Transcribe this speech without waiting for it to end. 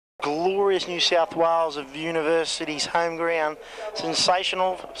glorious New South Wales of University's home ground.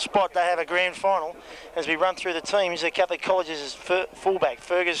 Sensational spot to have a grand final. As we run through the teams, the Catholic College's fullback,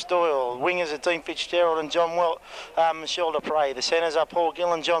 Fergus Doyle. Wingers are Dean Fitzgerald and Michelle Dupre. The centres are Paul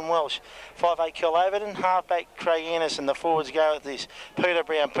Gill and John Welsh. 5'8" Kel Overton. Halfback Craig Anderson. The forwards go at this. Peter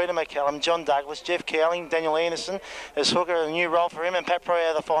Brown, Peter McCallum, John Douglas, Jeff Cowling, Daniel Anderson as hooker, a new role for him, and Pat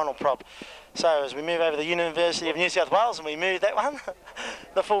Pryor, the final prop. So as we move over the University of New South Wales, and we move that one,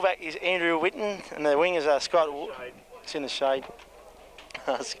 the fullback is Andrew Whitten, and the wingers are Scott. It's in the shade.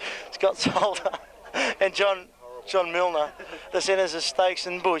 Scott Solder and John Milner. The centres are Stokes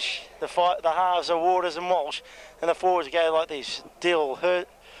and Bush. The halves are Waters and Walsh, and the forwards go like this: Dill, Hurt.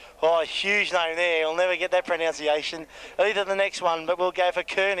 Oh, huge name there. I'll never get that pronunciation. Either the next one, but we'll go for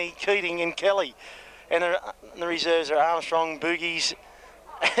Kearney, Keating, and Kelly. And the reserves are Armstrong, Boogies.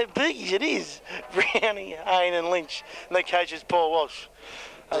 Boogies it is. Brownie, Hayne and Lynch. And the coach is Paul Walsh.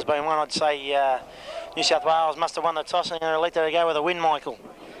 There's been one, I'd say New South Wales must have won the toss and they're elected to go with a win, Michael.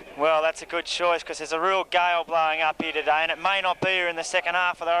 Well, that's a good choice because there's a real gale blowing up here today, and it may not be here in the second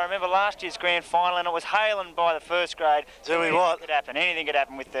half. Although I remember last year's grand final, and it was hailing by the first grade. So what? Anything could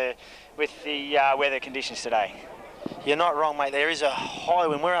happen with the weather conditions today. You're not wrong, mate. There is a high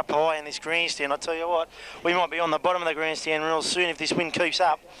wind. We're up high in this grandstand. I'll tell you what, we might be on the bottom of the grandstand real soon if this wind keeps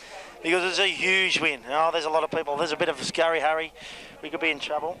up, because it's a huge wind. Oh, there's a lot of people. There's a bit of a scurry hurry. We could be in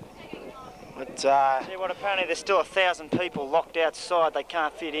trouble. But see what? Apparently there's still 1,000 people locked outside. They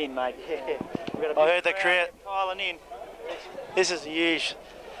can't fit in, mate. I heard the crowd piling in. This is huge.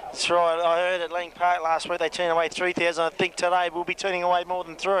 That's right. I heard at Lang Park last week they turned away 3,000. I think today we'll be turning away more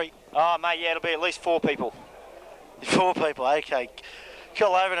than 3. Oh, mate, yeah, it'll be at least 4 people. 4 people, okay.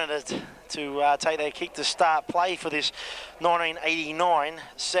 Kel Overton to take their kick to start play for this 1989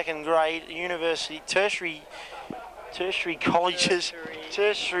 second grade university tertiary colleges.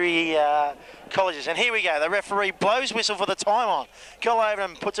 And here we go. The referee blows whistle for the time on. Kel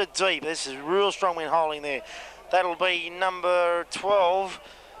Overton puts it deep. This is real strong wind holding there. That'll be number 12,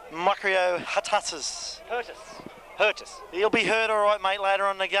 Makrio Hurtis. He'll be hurt all right, mate, later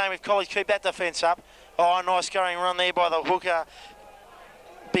on in the game if College keep that defence up. Oh, nice going run there by the hooker,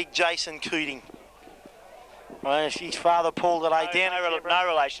 big Jason Keating. Well, his father Paul today down. No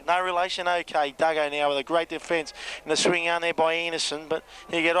relation. No relation, okay. Duggo now with a great defence and the swing on there by Anderson, but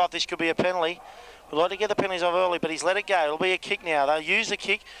he get off. This could be a penalty. We'd like to get the penalties off early, but he's let it go. It'll be a kick now. They'll use the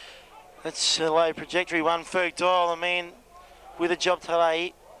kick. That's a low trajectory one. Ferg Doyle, the man with a job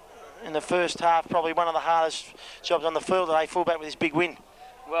today in the first half, probably one of the hardest jobs on the field today, fullback with his big win.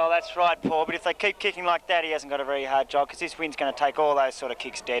 Well, that's right, Paul, but if they keep kicking like that, he hasn't got a very hard job because this wind's going to take all those sort of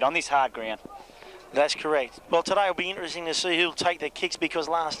kicks dead on this hard ground. That's correct. Well, today will be interesting to see who'll take the kicks because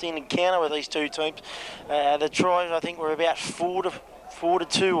last encounter with these two teams, the tries I think were about 4 to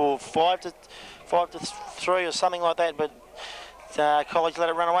 2 or 5 to 3 or something like that, but College let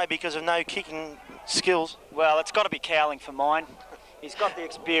it run away because of no kicking skills. Well, it's got to be Cowling for mine. He's got the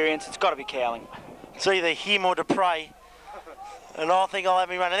experience. It's got to be Cowling. It's either him or Dupre. And I think I'll have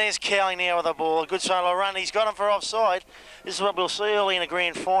me run. And there's Cowling now with the ball. A good solo run. He's got him for offside. This is what we'll see early in the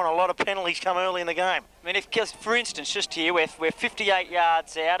grand final. A lot of penalties come early in the game. I mean, if, for instance, just here, we're 58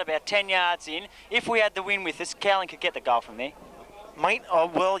 yards out, about 10 yards in. If we had the win with us, Cowling could get the goal from there. Mate, oh,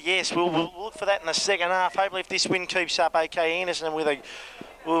 well, yes, we'll look for that in the second half. Hopefully, if this wind keeps up, okay, Anderson with a...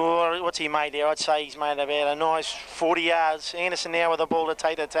 What's he made there? I'd say he's made about a nice 40 yards. Anderson now with the ball to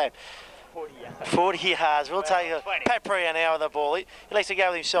take the tap. 40 yards. We'll take it. Pat Pryor now with the ball. He likes to go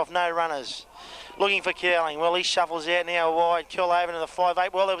with himself. No runners. Looking for Cowling. Well, he shuffles out now wide. Kel Overton to the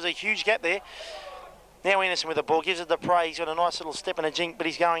 5'8". Well, there was a huge gap there. Now Anderson with the ball. Gives it to Prey. He's got a nice little step and a jink, but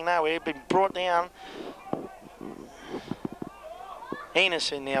he's going nowhere. He's been brought down.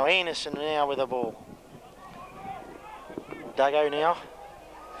 Anderson now with the ball. Duggo now.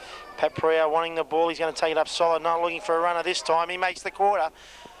 Pat Pryor wanting the ball. He's going to take it up solid. Not looking for a runner this time. He makes the quarter.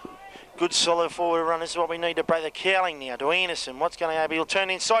 Good solid forward run. This is what we need to break the Cowling now to Anderson. What's going to happen? He'll turn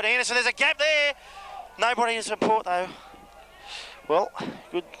inside Anderson. There's a gap there. Nobody to support though. Well,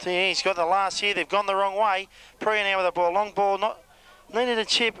 good thing he's got the last here. They've gone the wrong way. Pryor now with the ball. Long ball. Not needed a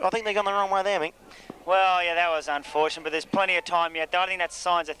chip. I think they've gone the wrong way there, Mick. Well, yeah, that was unfortunate, but there's plenty of time yet. I think that's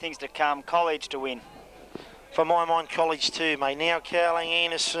signs of things to come. College to win. For my mind, College too, mate. Now Cowling,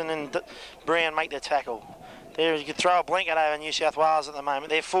 Anderson and Brown make the tackle. There, you could throw a blanket over New South Wales at the moment.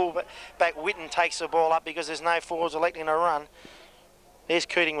 Their full back Whitten takes the ball up because there's no forwards electing to run. There's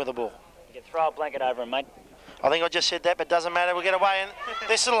Keating with the ball. You can throw a blanket over him, mate. I think I just said that, but doesn't matter. We'll get away. And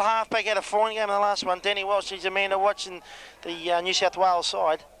this little halfback had a fine game in the last one. Danny Walsh, he's a man to watch in the New South Wales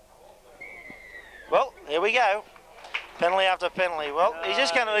side. Well, here we go. Penalty after penalty. Well, he's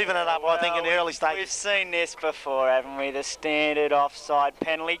just going to even it up, I think, in the early stages. We've seen this before, haven't we? The standard offside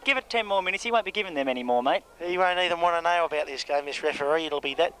penalty. Give it 10 more minutes. He won't be giving them any more, mate. He won't even want to know about this game, this referee. It'll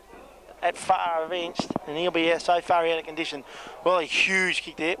be that far advanced, and he'll be so far out of condition. Well, a huge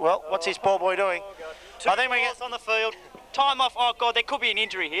kick there. Well, what's this poor boy doing? I think we get on the field. Time off. Oh, God, there could be an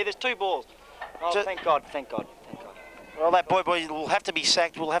injury here. There's 2 balls. Oh, thank God, thank God, thank God. Well, that boy will have to be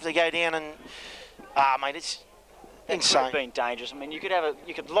sacked. We'll have to go down and... mate, it's insane. It could have been dangerous. I mean, you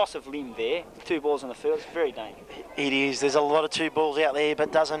could loss of limb there. 2 balls on the field. It's very dangerous. It is. There's a lot of 2 balls out there,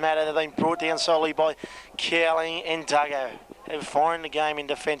 but doesn't matter. They've been brought down solely by Cowling and Duggo. They've foreign the game in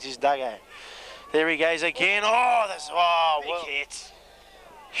defence is Duggo. There he goes again. Oh, that's big hit.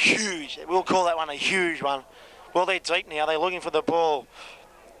 Huge. We'll call that one a huge one. Well, they're deep now. They're looking for the ball.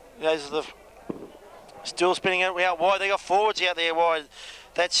 Those are the still spinning it out wide. They got forwards out there wide.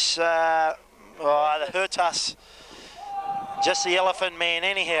 That's that hurts us. Just the elephant man,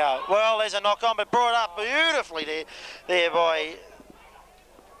 anyhow. Well, there's a knock on, but brought up beautifully there by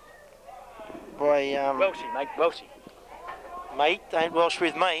Welshie, mate. Welshie. Mate, don't Welsh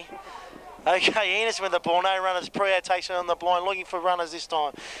with me. Okay, Anderson with the ball, no runners. Prio takes it on the blind, looking for runners this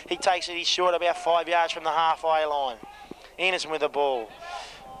time. He takes it, he's short, about 5 yards from the halfway line. Anderson with the ball.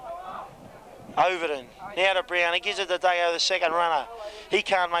 Overton, now to Brown, he gives it to Duggo, the second runner. He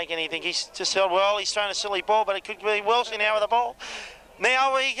can't make anything, he's just held well, he's thrown a silly ball, but it could be Wilson now with the ball.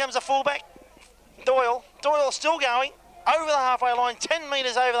 Now here comes the fullback, Doyle. Doyle's still going. Over the halfway line, 10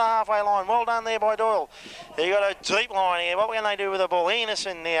 metres over the halfway line. Well done there by Doyle. He got a deep line here. What can they do with the ball?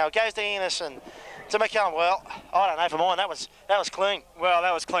 Anderson now. Goes to Anderson. To McCallum. Well, I don't know for mine. That was clean. Well,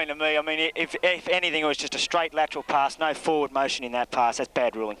 that was clean to me. I mean, if anything, it was just a straight lateral pass. No forward motion in that pass. That's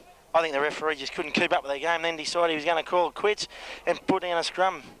bad ruling. I think the referee just couldn't keep up with the game, then decided he was going to call it quits and put down a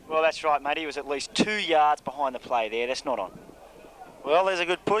scrum. Well, that's right, mate. He was at least 2 yards behind the play there. That's not on. Well, there's a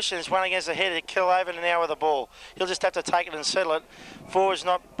good push, and it's one against the head to kill over an hour with the ball. He'll just have to take it and settle it. Forward's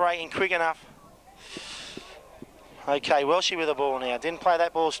not breaking quick enough. Okay, Welshie with the ball now. Didn't play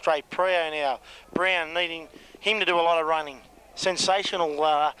that ball straight. Prio now. Brown needing him to do a lot of running. Sensational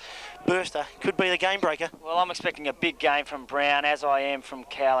burster. Could be the game breaker. Well, I'm expecting a big game from Brown, as I am from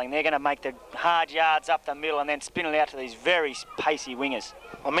Cowling. They're going to make the hard yards up the middle and then spin it out to these very pacey wingers.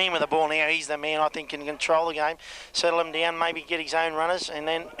 I mean, with the ball now, he's the man I think can control the game, settle him down, maybe get his own runners, and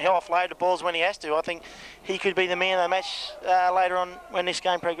then he'll offload the balls when he has to. I think he could be the man of the match later on when this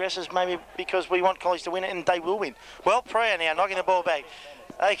game progresses, maybe because we want College to win it, and they will win. Well, Pryor now knocking the ball back.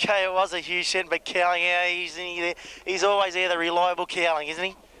 Okay, it was a huge set, but Cowling, he's always there, the reliable Cowling, isn't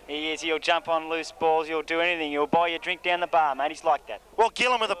he? He is. He'll jump on loose balls. He'll do anything. He'll buy you a drink down the bar, mate. He's like that. Well,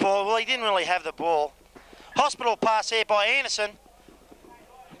 Gillen with the ball. Well, he didn't really have the ball. Hospital pass there by Anderson.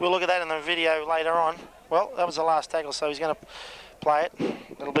 We'll look at that in the video later on. Well, that was the last tackle, so he's going to play it.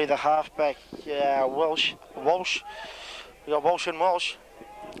 It'll be the halfback, Walsh. We got Walsh and Walsh.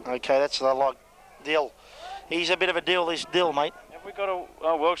 Okay, that's the Dill. He's a bit of a deal, this Dill, mate. Have we got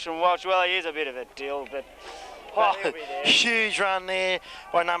a Walsh and Walsh? Well, he is a bit of a deal, but he'll be there. Huge run there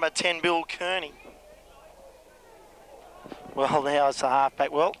by number 10, Bill Kearney. Well, now it's the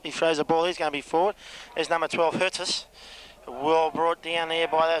halfback. Well, he throws the ball. He's going to be forward. There's number 12, Hurtis. Well brought down there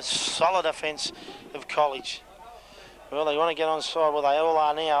by that solid defence of College. Well, they want to get on side. Well, they all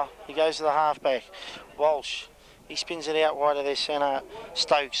are now. He goes to the halfback. Walsh. He spins it out wide of their centre,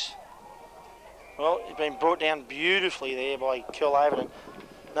 Stokes. Well, it's been brought down beautifully there by Kel Overton.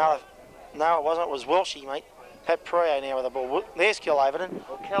 No, it wasn't. It was Welshie, mate. Pat Pryor now with the ball. There's Kel Overton.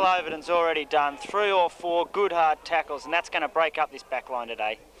 Well, Kel Overton's already done 3 or 4 good hard tackles, and that's going to break up this back line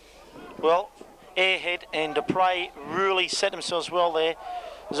today. Well, Airhead and Dupre really set themselves well there.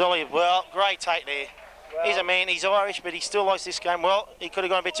 Zolly, well, great take there. Well, he's a man, he's Irish, but he still likes this game. Well, he could have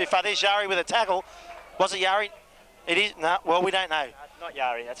gone a bit too far. There's Yari with a tackle. Was it Yari? It is? No, well, we don't know. Not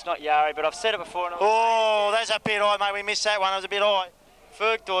Yari, that's not Yari, but I've said it before. Oh, that's a bit high, mate. We missed that one. It was a bit high.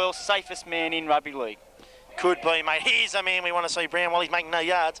 Ferg Doyle, safest man in rugby league. Could be, mate. He's the man we want to see, Brown, while he's making no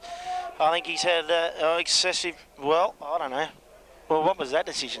yards. I think he's had excessive, well, I don't know. Well, what was that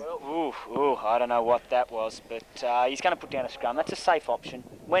decision? Well, I don't know what that was, but he's going to put down a scrum. That's a safe option.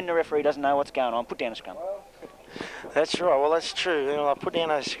 When the referee doesn't know what's going on, put down a scrum. That's right. Well, that's true. I put down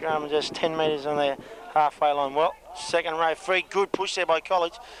a scrum just 10 metres on the halfway line. Well, second row free. Good push there by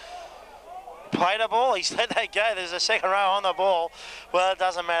College. Played the ball. He's let that go. There's a second row on the ball. Well, it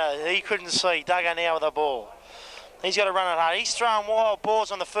doesn't matter. He couldn't see. Duggo now with the ball. He's got to run it hard. He's throwing wild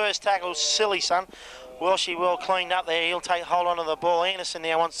balls on the first tackle. Silly, son. Welshie well cleaned up there. He'll take hold on to the ball. Anderson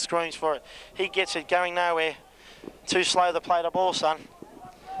now wants screams for it. He gets it going nowhere. Too slow to play the ball, son.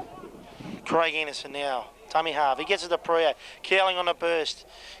 Craig Anderson now. Tummy half. He gets it to Priya. Cowling on the burst.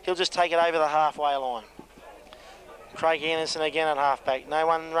 He'll just take it over the halfway line. Craig Anderson again at halfback. No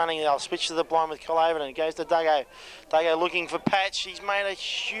one running. They'll switch to the blind with Colavan. It goes to Duggo. Duggo looking for Patch. He's made a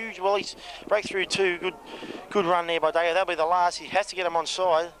huge... Well, he's breakthrough too. Good run there by Duggo. That'll be the last. He has to get him on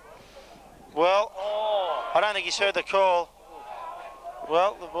side. Well, I don't think he's heard the call.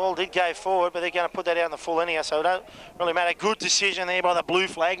 Well, the ball did go forward, but they're going to put that out in the full anyhow, so it don't really matter. Good decision there by the blue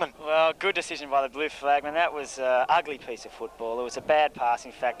flagman. Well, good decision by the blue flagman. That was an ugly piece of football. It was a bad pass,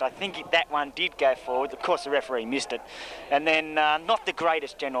 in fact. I think that one did go forward. Of course, the referee missed it. And then not the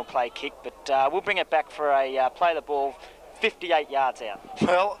greatest general play kick, but we'll bring it back for a play the ball 58 yards out.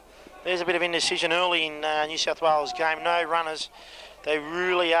 Well, there's a bit of indecision early in New South Wales game. No runners. They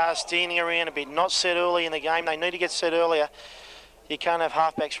really are standing around a bit. Not set early in the game. They need to get set earlier. You can't have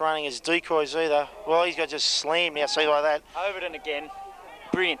halfbacks running as decoys either. Well, he's got just slammed now, see like that. Overton again.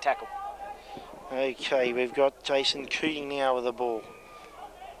 Brilliant tackle. Okay, we've got Jason Keating now with the ball.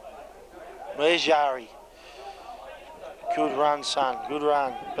 Where's Yari? Good run, son. Good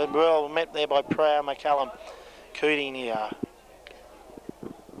run. But well met there by Prower McCallum. Keating here.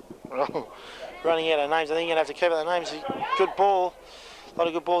 Running out of names. I think you're going to have to keep out the names. Good ball. A lot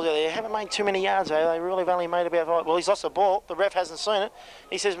of good balls out there. They haven't made too many yards, though. They really have only made about 5. Well, he's lost the ball. The ref hasn't seen it.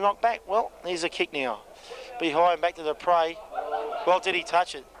 He says knock back. Well, here's a kick now. Be high and back to the prey. Well, did he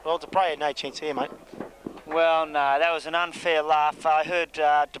touch it? Well, the prey had no chance here, mate. Well, no, that was an unfair laugh. I heard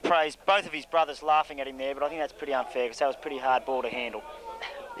Dupre's, both of his brothers laughing at him there, but I think that's pretty unfair because that was a pretty hard ball to handle.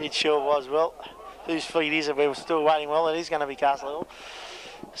 It sure was. Well, whose feet is it? We're still waiting. Well, it is going to be Castle Hill.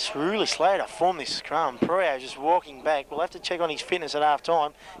 It's really slow to form this scrum. Pereira just walking back. We'll have to check on his fitness at half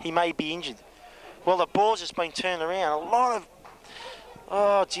time. He may be injured. Well, the ball's just been turned around. A lot of...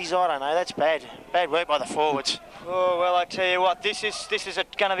 Oh, geez, I don't know. That's bad. Bad work by the forwards. Oh, well, I tell you what, this is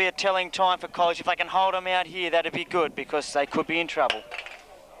going to be a telling time for College. If they can hold them out here, that'd be good because they could be in trouble.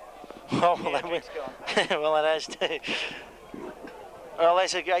 Oh, well, well, it has too. Well,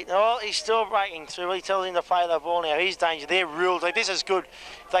 that's a great... Oh, he's still breaking through. He tells him to play the ball now. He's danger. They're real deep. This is good.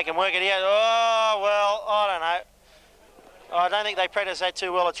 If they can work it out. Oh, well, I don't know. I don't think they practiced that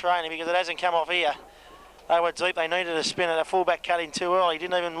too well at training because it hasn't come off here. They were deep. They needed a spin, and the fullback cut in too early. He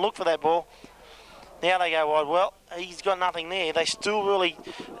didn't even look for that ball. Now they go wide. Well, he's got nothing there. They still really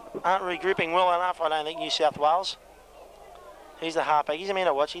aren't regripping well enough, I don't think, New South Wales. He's the halfback. He's a man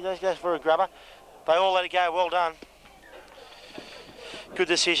to watch. He goes for a grubber. They all let it go. Well done. Good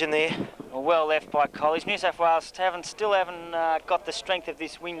decision there. Well left by College. New South Wales still haven't got the strength of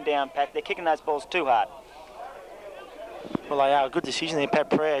this wing down, Pat. They're kicking those balls too hard. Well, they are. Good decision there. Pat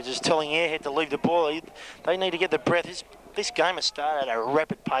Pereira just telling Airhead to leave the ball. They need to get the breath. This game has started at a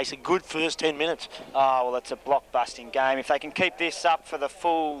rapid pace. A good first 10 minutes. Oh, well, it's a block-busting game. If they can keep this up for the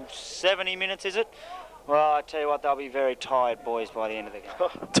full 70 minutes, is it? Well, I tell you what, they'll be very tired, boys, by the end of the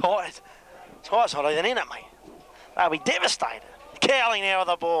game. Tired? Tired's not even in it, mate. They'll be devastated. Cowling now with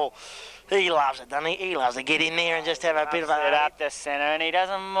the ball. He loves it, doesn't he? He loves to get in there and just have a bit of a... Set up the centre, and he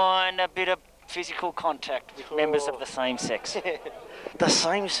doesn't mind a bit of physical contact with members of the same sex. The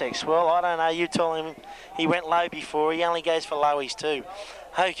same sex? Well, I don't know. You told him he went low before. He only goes for lowies too.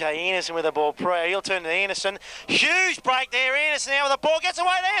 Okay, Anderson with the ball. Prayer. He'll turn to Anderson. Huge break there. Anderson now with the ball. Gets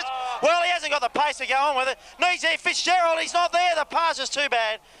away there. Well, he hasn't got the pace to go on with it. Needs there. Fitzgerald. He's not there. The pass is too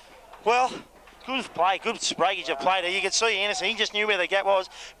bad. Well... Good play, good breakage of play there. You can see Anderson, he just knew where the gap was.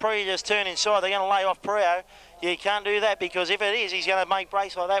 Preo just turned inside. They're going to lay off Preo. You can't do that because if it is, he's going to make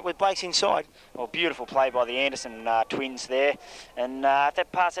breaks like that with Blake's inside. Well, beautiful play by the Anderson twins there. And if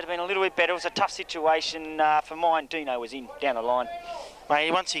that pass had been a little bit better, it was a tough situation for mine. Dino was in down the line. Mate,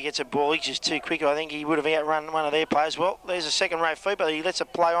 once he gets a ball, he's just too quick. I think he would have outrun one of their players. Well, there's a second row feed, but he lets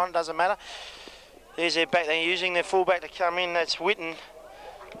it play on, doesn't matter. There's their back. They're using their fullback to come in. That's Witten.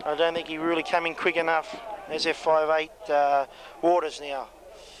 I don't think he really came in quick enough. There's their 5'8" Waters now.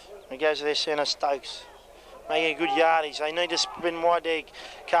 He goes to their centre, Stokes. Making a good yardage. They need to spin wide there,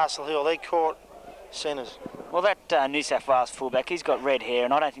 Castle Hill. They caught centres. Well, that New South Wales fullback, he's got red hair,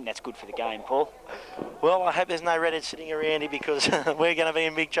 and I don't think that's good for the game, Paul. Well, I hope there's no redhead sitting around here because we're going to be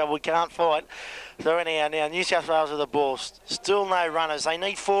in big trouble. We can't fight. So anyhow, now New South Wales with the ball. Still no runners. They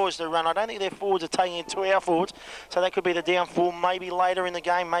need forwards to run. I don't think their forwards are taking it to our forwards. So that could be the downfall maybe later in the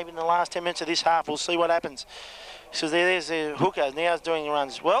game, maybe in the last 10 minutes of this half. We'll see what happens. So there's their hooker. Now he's doing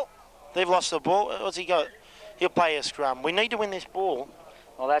runs. Well, they've lost the ball. What's he got? He'll play a scrum. We need to win this ball.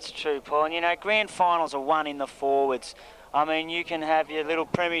 Well, that's true, Paul. And, you know, grand finals are won in the forwards. I mean, you can have your little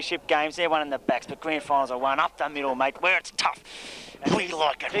premiership games, they're won in the backs, but grand finals are won up the middle, mate, where it's tough. And we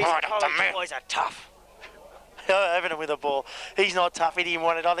like it right up the middle. Boys are tough. Everton with the ball. He's not tough. He didn't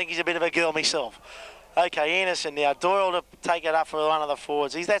want it. I think he's a bit of a girl myself. Okay, Anderson now. Doyle to take it up for one of the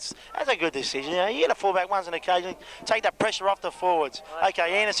forwards. That's a good decision. You know, you get a fullback once and occasionally. Take that pressure off the forwards.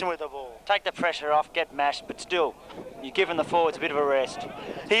 Okay, Anderson with the ball. Take the pressure off, get mashed, but still, you're giving the forwards a bit of a rest.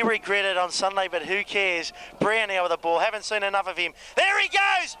 He regretted on Sunday, but who cares? Brown now with the ball. Haven't seen enough of him. There he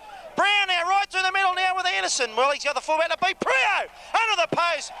goes! Brown now right through the middle now with Anderson. Well, he's got the fullback to beat Prio under the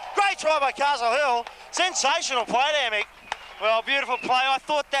post. Great try by Castle Hill. Sensational play there, Mick. Well, beautiful play. I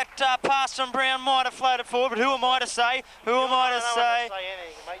thought that pass from Brown might have floated forward, but who am I to say? Well,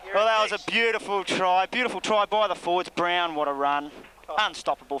 that was a beautiful try. Beautiful try by the forwards. Brown, what a run.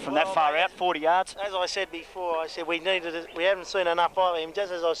 Unstoppable from that far out, 40 yards. As I said before, I said we haven't seen enough of him.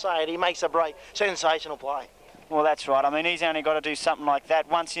 Just as I say it, he makes a break. Sensational play. Well, that's right. I mean, he's only got to do something like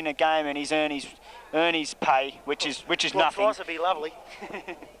that once in a game, and he's earn his pay, which is nothing. Twice would be lovely.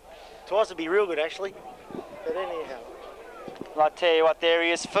 Twice would be real good, actually. But anyhow. Well, I tell you what, there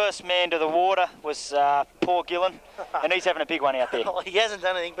he is. First man to the water was Paul Gillen, and he's having a big one out there. He hasn't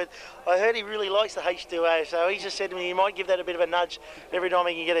done anything, but I heard he really likes the H2O, so he just said to me he might give that a bit of a nudge every time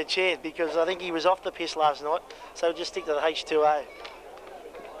he can get a chance, because I think he was off the piss last night, so just stick to the H2O.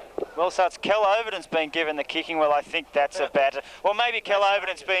 Well, so it's Kel Overton's been given the kicking. Well, I think that's a batter. Well, maybe Kel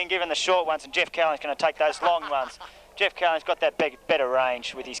Overton's being given the short ones, and Jeff Callan's going to take those long ones. Jeff Callan's got that better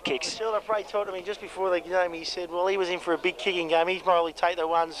range with his kicks. Michelle Frey talked to me just before the game. He said, well, he was in for a big kicking game. He'd probably take the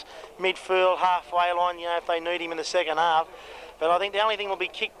ones midfield, halfway line, you know, if they need him in the second half. But I think the only thing will be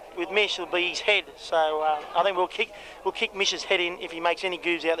kicked with Mish will be his head. So I think we'll kick Mish's head in if he makes any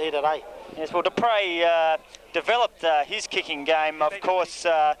goos out there today. Yes, well, Dupre developed his kicking game, of course,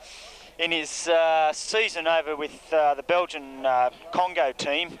 in his season over with the Belgian Congo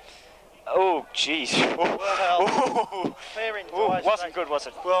team. Oh, jeez. Well, fair in wasn't good, was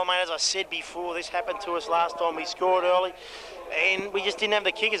it? Well, mate, as I said before, this happened to us last time. We scored early, and we just didn't have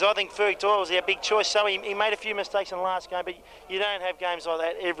the kickers. I think Ferg Doyle was our big choice, so he made a few mistakes in the last game, but you don't have games like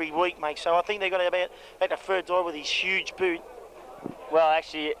that every week, mate. So I think they've got to go back to Ferg Doyle with his huge boot. Well,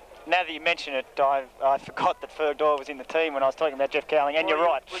 actually, now that you mention it, I forgot that Ferg Doyle was in the team when I was talking about Jeff Cowling, and you're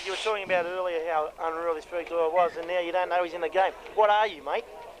right. Well, you were talking about earlier how unreal this Ferg Doyle was, and now you don't know he's in the game. What are you, mate?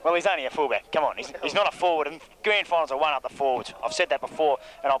 Well, he's only a fullback. Come on, he's not a forward, and grand finals are won up the forwards. I've said that before,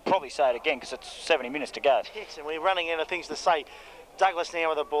 and I'll probably say it again because it's 70 minutes to go. Yes, and we're running out of things to say. Douglas now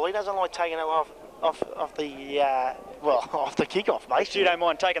with the ball. He doesn't like taking it off the kick-off, mate. You don't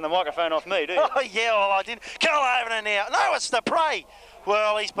mind taking the microphone off me, do you? Oh, yeah, well, I didn't. Carl Overton now. No, it's Dupre.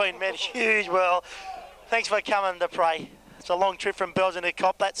 Well, he's been met huge. Well, thanks for coming, Dupre. It's a long trip from Belgium to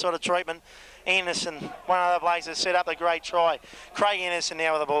cop that sort of treatment. Anderson, one of the blokes that set up the great try. Craig Anderson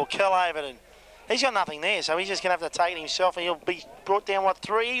now with the ball. Kel Overton. He's got nothing there, so he's just going to have to take it himself, and he'll be brought down,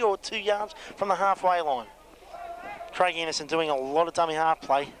 3 or 2 yards from the halfway line. Craig Anderson doing a lot of dummy half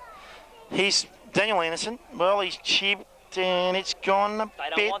play. Here's Daniel Anderson. Well, he's chipped, and it's gone a bit.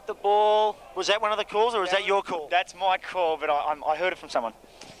 They don't want the ball. Was that one of the calls, or was that your call? That's my call, but I heard it from someone.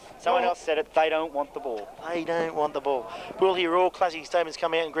 Someone else said it. They don't want the ball. They don't want the ball. We'll hear all classic statements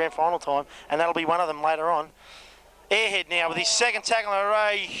come out in grand final time, and that'll be one of them later on. Airhead now with his second tackle in a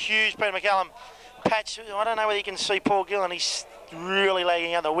row. Huge Peter McCallum. Patch, I don't know whether you can see Paul Gillen. He's really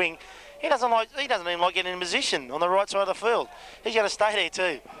lagging out the wing. He doesn't even like getting in position on the right side of the field. He's got to stay there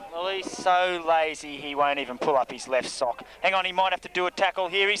too. Well, he's so lazy he won't even pull up his left sock. Hang on, he might have to do a tackle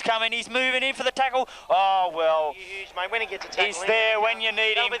here. He's coming, he's moving in for the tackle. Oh, well. Huge, mate. When he gets a tackle, he's there when you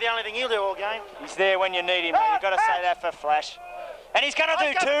need him. That'll be the only thing he'll do all game. He's there when you need him, mate. You've got to say that for Flash. And he's going to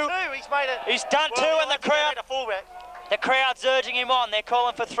do two. He's done two, and the crowd's urging him on. They're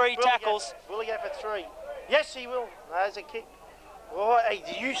calling for 3 tackles. Will he go for 3? Yes, he will. There's a kick. Oh, hey,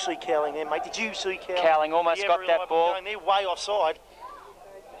 did you see Cowling there, mate? Did you see Cowling? Cowling almost got that ball. They're way offside.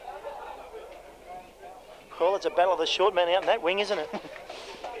 Well, it's a battle of the short man out in that wing, isn't it?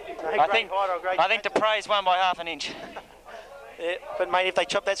 I think Dupre's won by half an inch. Yeah, but, mate, if they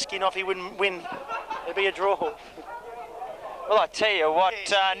chop that skin off, he wouldn't win. It'd be a draw. Well, I tell you what,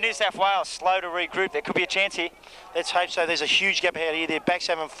 New South Wales slow to regroup. There could be a chance here. Let's hope so. There's a huge gap out here. Their backs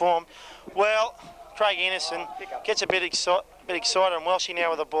haven't formed. Well, Craig Anderson gets a bit excited, and Welshie now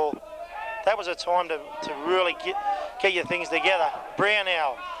with the ball. That was a time to really get your things together. Brown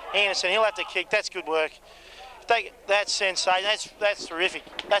now, Anderson, he'll have to kick. That's good work. That's sensation. That's terrific.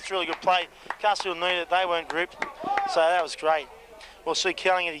 That's really good play. Castle needed it. They weren't grouped, so that was great. We'll see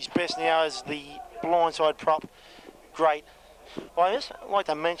Kelling at his best now as the blindside prop. Great. Well, I just like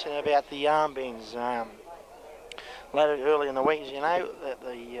to mention about the armbands. Early in the week, you know,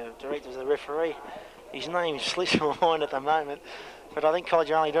 the director's the referee. His name slips my mind at the moment, but I think college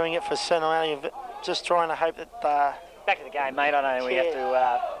are only doing it for sentimental, just trying to hope that Back to the game, mate. I know we have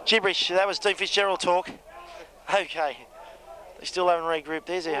to... Gibberish, that was Dean Fitzgerald talk. Okay. They still haven't regrouped.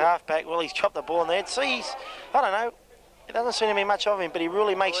 There's their halfback. Well, he's chopped the ball in there. See, I don't know. It doesn't seem to be much of him, but he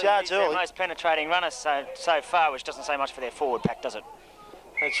really makes yards he's early. their most penetrating runner so far, which doesn't say much for their forward pack, does it?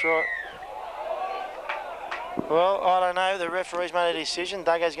 That's right. Well, I don't know. The referee's made a decision.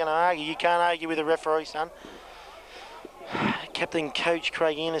 Duggo's going to argue. You can't argue with the referee, son. Captain Coach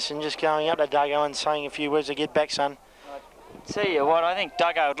Craig Anderson just going up to Duggo and saying a few words to get back, son. Tell you what, I think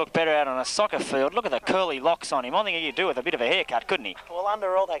Duggo would look better out on a soccer field. Look at the curly locks on him. I think he could do with a bit of a haircut, couldn't he? Well,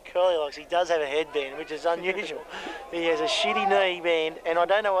 under all that curly locks, he does have a headband, which is unusual. He has a shitty knee band, and I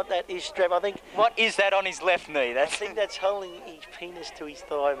don't know what that is, Trev. I think... What is that on his left knee? I think that's holding his penis to his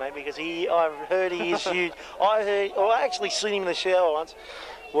thigh, mate, because I've heard he is huge. I actually seen him in the shower once.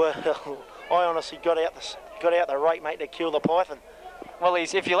 Well, I honestly got out the rake, mate, to kill the python. Well,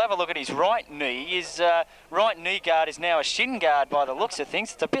 if you'll have a look at his right knee, his right knee guard is now a shin guard by the looks of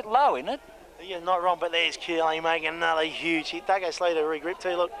things. It's a bit low, isn't it? You're not wrong, but there's Keeling making another huge hit. Duggo Slater regroup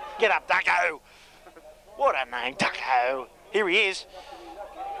too. Look, get up, Duggo. What a name, Duggo. Here he is.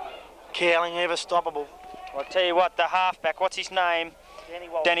 Keeling, ever stoppable. I'll tell you what, the halfback, what's his name? Danny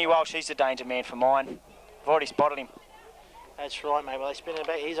Walsh. Danny Walsh, he's a danger man for mine. I've already spotted him. That's right, mate. Well, they spin it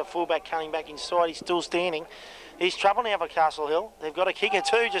back. He's a fullback coming back inside. He's still standing. He's trouble now for Castle Hill. They've got a kicker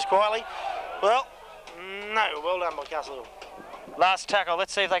too, just quietly. Well, no. Well done by Castle Hill. Last tackle.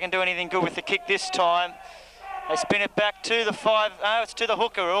 Let's see if they can do anything good with the kick this time. They spin it back to the 5. Oh, it's to the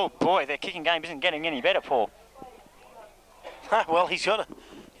hooker. Oh, boy, their kicking game isn't getting any better, Paul. Well, he's got to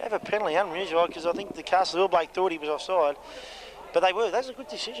have a penalty, unusual, because I think the Castle Hill bloke thought he was offside. But they were. That's a good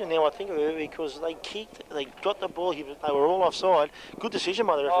decision now, I think of it, because they kicked, they got the ball, they were all offside. Good decision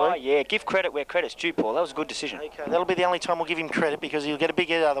by the referee. Oh, yeah, give credit where credit's due, Paul. That was a good decision. Okay, that'll be the only time we'll give him credit, because he'll get a big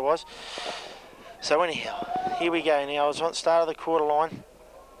head otherwise. So anyhow, here we go now. I was on the start of the quarter line.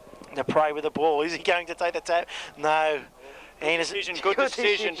 The prey with the ball. Is he going to take the tap? No. Good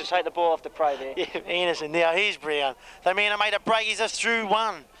decision to take the ball off the prey there. Yeah, Anderson. Now here's Brown. The man that made a break. He's just through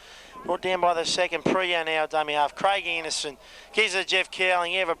one. Brought down by the second. Priya now, dummy half. Craig Anderson gives it to Jeff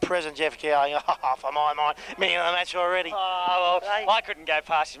Cowling. Ever present Jeff Cowling. Oh, for my mind. Man of the match already. Oh, well, I couldn't go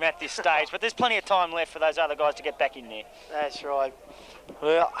past him at this stage, but there's plenty of time left for those other guys to get back in there. That's right.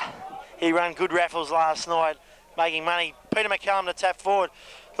 Well, he ran good raffles last night, making money. Peter McCallum to tap forward.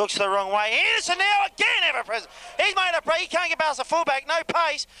 Looks the wrong way. Anderson now again ever present. He's made a break. He can't get past the fullback. No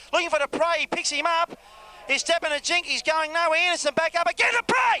pace. Looking for the prey. He picks him up. He's stepping a jink. He's going nowhere. Anderson back up again. The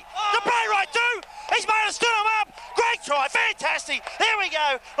prey. The prey right through. He's made it. Stood him up. Great try. Fantastic. There we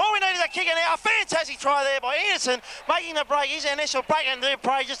go. All we need is a kicker now. Fantastic try there by Anderson. Making the break. His initial break and the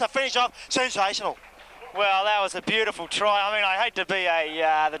prey just to finish off. Sensational. Well, that was a beautiful try. I mean, I hate to be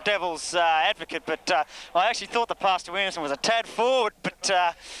the Devil's advocate, but I actually thought the pass to Anderson was a tad forward,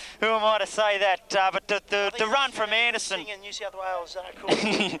 but who am I to say that? But the run from Anderson... In New South Wales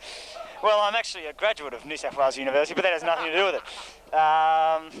course. Well, I'm actually a graduate of New South Wales University, but that has nothing to do with it.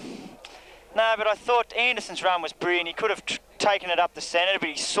 No, but I thought Anderson's run was brilliant. He could have taken it up the centre, but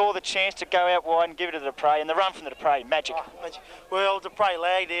he saw the chance to go out wide and give it to Dupre, and the run from the Dupre, magic. Oh, magic. Well, Dupre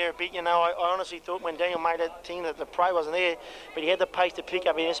lagged there a bit, you know. I honestly thought when Daniel made that thing that Dupre wasn't there, but he had the pace to pick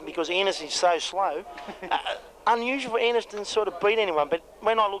up Anderson because Anderson's so slow. Unusual for Anderson to sort of beat anyone, but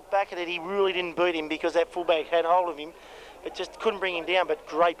when I look back at it, he really didn't beat him because that fullback had hold of him. It just couldn't bring him down, but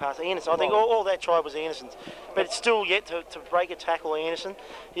great pass. Anderson, I think all that try was Anderson's. But it's still yet to break a tackle, Anderson.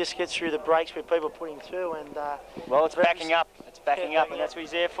 He just gets through the breaks where people put him through. And well, it's backing up. It's backing up, and that's what he's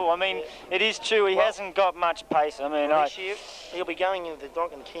there for. I mean, it is true. He hasn't got much pace. I mean, this year, he'll be going into the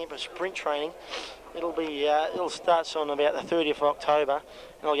Donkin campus sprint training. It'll start on about the 30th of October,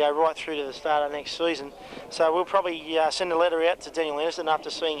 and it'll go right through to the start of next season. So we'll probably send a letter out to Daniel Anderson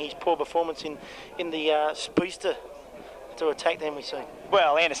after seeing his poor performance in the Speedster to attack them, we see.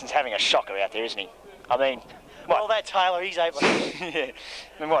 Well, Anderson's having a shocker out there, isn't he? I mean, what? Well, that Taylor, he's able. Yeah.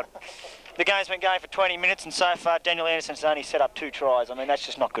 I mean, what? The game's been going for 20 minutes, and so far Daniel Anderson's only set up 2 tries. I mean, that's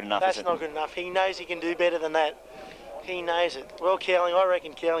just not good enough, is it? That's not good enough. He knows he can do better than that. He knows it. Well, Cowling, I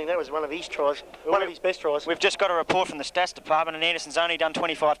reckon Cowling, that was one of his tries, one of his best tries. We've just got a report from the stats department, and Anderson's only done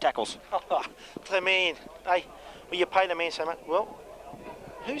 25 tackles. Oh, man, hey, well, you pay the man so much. Well,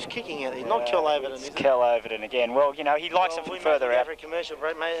 who's kicking out there? Not Kel Overton, is it? Kel Overton again. Well, you know, he likes him from further out. We might commercial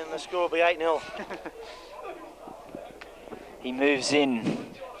break, mate, and the score will be 8-0. He moves in.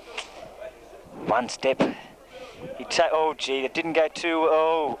 One step. Oh, gee, it didn't go too...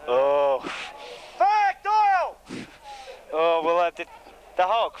 Oh. Back, Doyle! Oh, well, the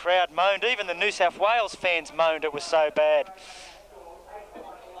whole crowd moaned. Even the New South Wales fans moaned. It was so bad.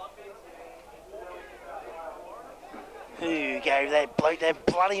 Who gave that bloke that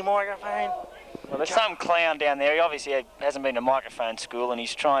bloody microphone? Well, there's some clown down there. He obviously hasn't been to microphone school and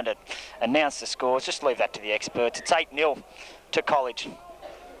he's trying to announce the scores. Just leave that to the experts. It's 8-0 to College.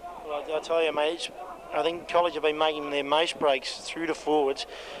 Well, I tell you, mate, I think College have been making their most breaks through the forwards,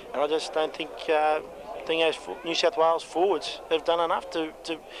 and I just don't think those New South Wales forwards have done enough to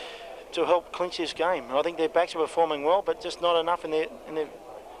help clinch this game. I think their backs are performing well, but just not enough in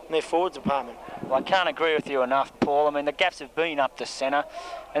their forwards department. Well, I can't agree with you enough, Paul. I mean, the gaps have been up the centre,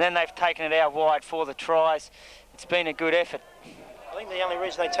 and then they've taken it out wide for the tries. It's been a good effort. I think the only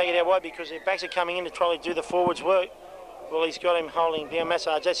reason they take it out wide because their backs are coming in to try to do the forwards work. Well, he's got him holding down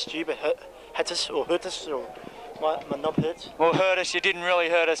massage. That's stupid. Hurt us or my knob hurts. Well, hurt us. You didn't really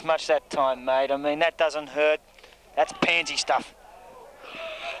hurt us much that time, mate. I mean, that doesn't hurt. That's pansy stuff.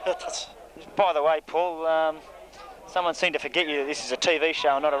 By the way, Paul, someone seemed to forget you that this is a TV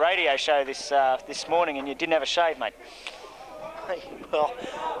show, not a radio show this morning, and you didn't have a shave, mate. Well,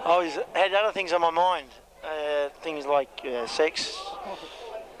 I had other things on my mind. Things like sex.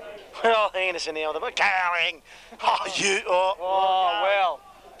 Well, Anderson now, the carrying. Oh, you. Oh, well.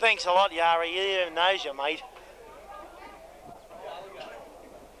 Thanks a lot, Yari. He even knows you, mate.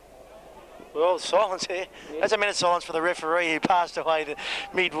 Well, silence here. Yeah. That's a minute's silence for the referee who passed away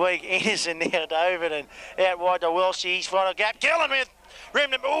midweek. Anderson now to Ovid and out wide to Welsh. He's final gap. Killing with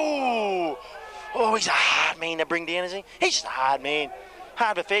Remnant. Ooh. Oh, he's a hard man to bring down, isn't he? He's just a hard man.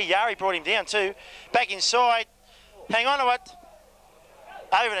 Hard but fair. Yari brought him down too. Back inside. Hang on to it.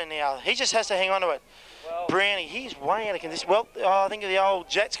 Over it now. He just has to hang on to it. Well, Brownie, he's way out of condition. Well, I think the old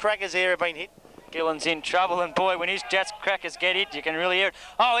Jets crackers there have been hit. Gillen's in trouble, and boy, when his Jets crackers get hit, you can really hear it.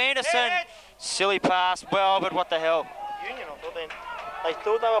 Oh, Anderson, silly pass. Well, but what the hell? Union, I thought then. They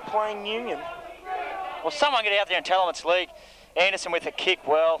thought they were playing Union. Well, someone get out there and tell them it's league. Anderson with a kick,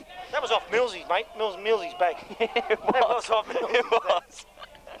 well. That was off Millsy's, mate. Millsy's back. It was. That was off Millsy's. It was.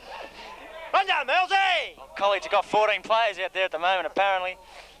 Run down, Millsy! College have got 14 players out there at the moment, apparently.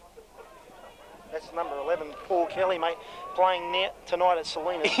 That's number 11, Paul Kelly, mate, playing tonight at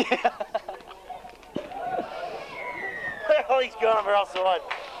Salinas. Well, he's gone over offside.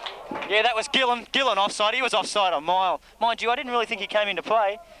 Yeah, that was Gillen. Gillen offside. He was offside a mile. Mind you, I didn't really think he came into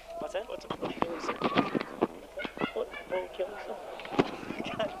play. What's that? What Paul Kelly said?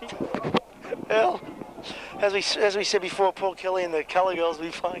 Well, as we said before, Paul Kelly and the Colour Girls will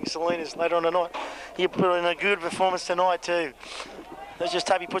be playing Salinas later on tonight. He put in a good performance tonight too. Let's just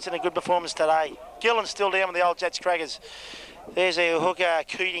hope he puts in a good performance today. Gillen's still down with the old Jets crackers. There's a hooker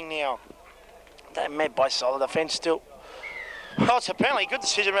Keating now. That met by solid defence still. Well, it's apparently a good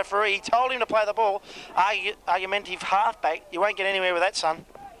decision, referee. He told him to play the ball. Argumentative halfback. You won't get anywhere with that, son.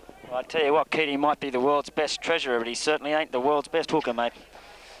 Well, I tell you what, Keating might be the world's best treasurer, but he certainly ain't the world's best hooker, mate.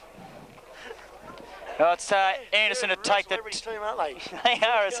 Well, it's Anderson to take the... team, aren't they? They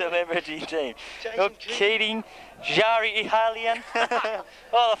are a celebrity team. Well, Keating, Jari Ihalian,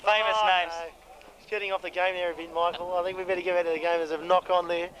 all the famous names. No. He's getting off the game there a bit, Michael. I think we better get out of the game. There's a knock on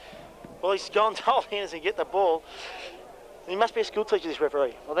there. Well, he's gone told Anderson to get the ball. He must be a school teacher, this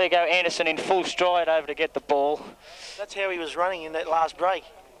referee. Well, there you go, Anderson in full stride over to get the ball. That's how he was running in that last break.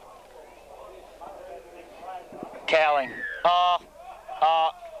 Cowling.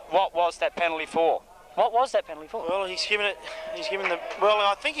 What was that penalty for? What was that penalty for? Well, he's given the... Well,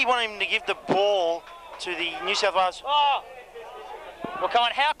 I think he wanted him to give the ball to the New South Wales... Oh! Well, come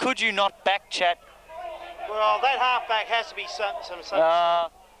on, how could you not back chat? Well, that halfback has to be some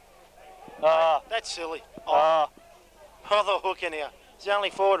that's silly. Oh, the hooker now. It's the only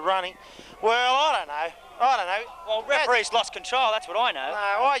forward running. Well, I don't know. Well, referee's lost control, that's what I know.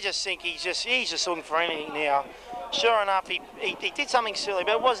 No, I just think he's just looking for anything now. Sure enough, he did something silly,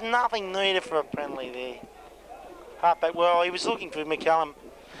 but it was nothing needed for a penalty there. Halfback, well, he was looking for McCallum.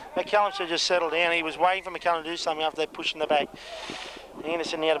 McCallum should just settle down. He was waiting for McCallum to do something after they pushed in the back.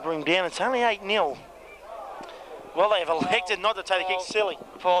 Anderson now to bring him down. It's only 8-0. Well, they've elected not to take the kick. Silly.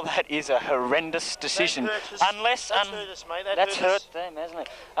 Paul, that is a horrendous decision. That's hurt us, mate. That's hurt them, hasn't it?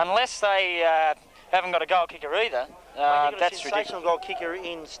 Unless they haven't got a goal kicker either. That's ridiculous. Sensational goal kicker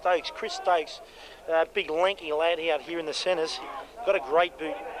in Stokes, Chris Stokes, big lanky lad out here in the centres. Got a great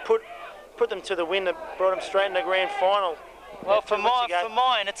boot. Put them to the win. Brought them straight in the grand final. Well, for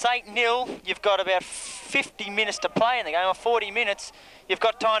mine, it's 8-0. You've got about 50 minutes to play in the game, or 40 minutes. You've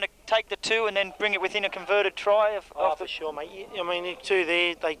got time to take the two and then bring it within a converted try. For sure, mate. I mean, the two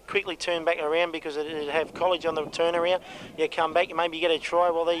there, they quickly turn back around because it have College on the turnaround. You come back, maybe you get a try.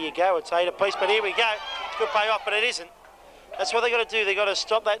 Well, there you go. It's 8 apiece, but here we go. Could pay off, but it isn't. That's what they got to do. They got to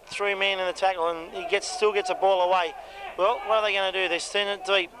stop that three man in the tackle, and he still gets a ball away. Well, what are they going to do? They're sending it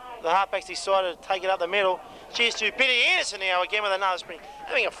deep. The halfbacks decided to take it up the middle. Cheers to Billy Anderson now again with another sprint.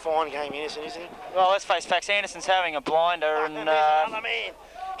 Having a fine game, Anderson, isn't he? Well, let's face facts. Anderson's having a blinder, and there's another man,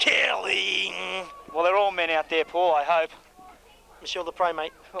 Kelly. Well, they're all men out there, Paul. I hope. Michelle the Pro,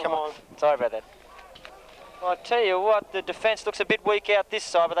 mate. Come on. Sorry about that. Well, I tell you what, the defence looks a bit weak out this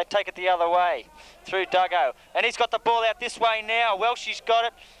side, but they take it the other way through Duggo, and he's got the ball out this way now. Welshie's got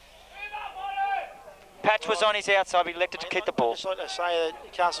it. Patch was on his outside, but he elected to keep the ball. I'd just like to say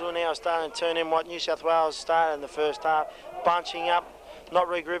that Castle now is starting to turn in what New South Wales started in the first half, bunching up, not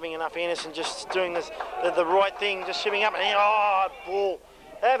regrouping enough. Anderson just doing this the right thing, just shipping up, and ball.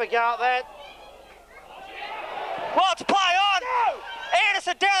 Have a go at that. Well, it's play on! No!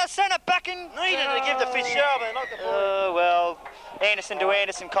 Anderson down the centre, back in. Needed to give to Fitzgerald, but not the ball. Oh, well, Anderson to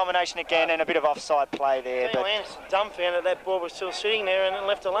Anderson combination again, and a bit of offside play there. But Anderson dumbfounded that ball was still sitting there and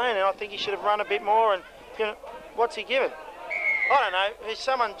left alone, and I think he should have run a bit more. And what's he given? I don't know. Is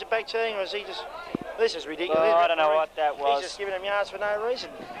someone back cheating, or is he just? This is ridiculous. Well, I don't know what that was. He's just giving him yards for no reason.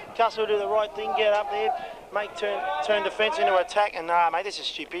 Castle do the right thing, get up there, turn defence into attack, and mate, this is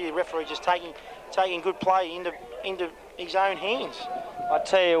stupidity. The referee just taking good play into his own hands. I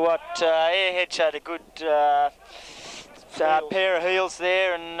tell you what, Airhead showed a good pair of heels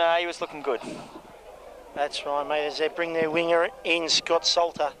there, and he was looking good. That's right, mate. As they bring their winger in, Scott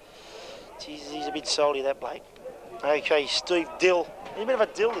Salter. Jeez, he's a bit salty, that bloke. Okay, Steve Dill. He's a bit of a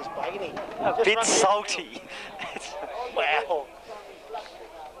dill, this bloke, isn't he? A bit salty. Wow.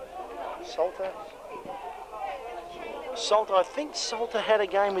 Salter, I think Salter had a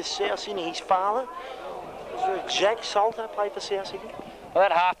game with South Sydney. His father, was there Jack Salter, played for South Sydney? Well,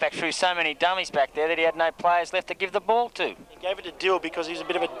 that halfback threw so many dummies back there that he had no players left to give the ball to. He gave it to Dill because he's a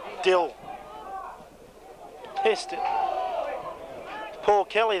bit of a dill. Pissed it. Paul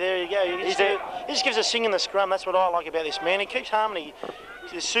Kelly, there you go. He just gives a sing in the scrum. That's what I like about this man. He keeps harmony.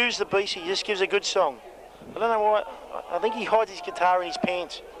 He soothes the beast. He just gives a good song. I don't know why. I think he hides his guitar in his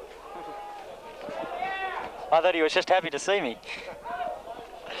pants. I thought he was just happy to see me.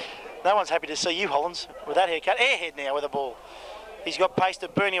 No one's happy to see you, Hollins, with that haircut. Airhead now with the ball. He's got pace to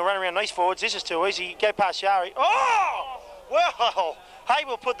burn. He'll run around these forwards. This is too easy. Go past Shari. Oh! Well, hey,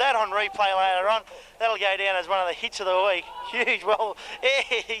 we'll put that on replay later on. That'll go down as one of the hits of the week. Huge. Well,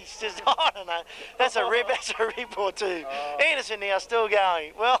 he's just, I don't know. That's a rip or two. Anderson now still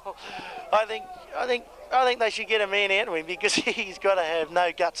going. Well, I think they should get a man out of him because he's got to have no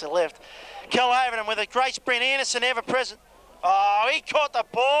guts left. Kel Overton with a great sprint. Anderson ever present. Oh, he caught the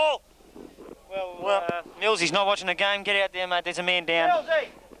ball. Well, Millsy's not watching the game. Get out there, mate. There's a man down. Millsy.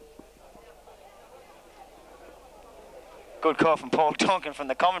 Good call from Paul Tonkin from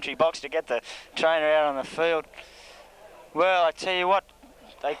the commentary box to get the trainer out on the field. Well, I tell you what,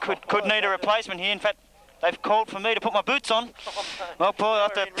 they could need a replacement here. In fact, they've called for me to put my boots on. Well, Paul, I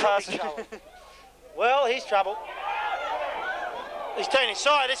have to pass it. Well, he's trouble. He's turned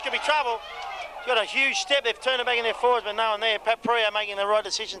inside. This could be trouble. He's got a huge step. They've turned it back in their forwards, but no one there. Pat Preo making the right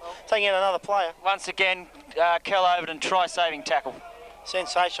decision, taking out another player. Once again, Kel Overton try-saving tackle.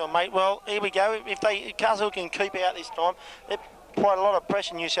 Sensational, mate. Well, here we go. If Castle can keep out this time, they've quite a lot of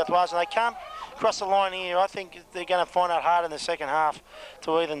pressure in New South Wales, and they can't cross the line here. I think they're going to find it hard in the second half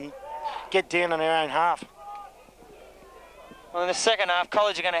to even get down in their own half. Well, in the second half,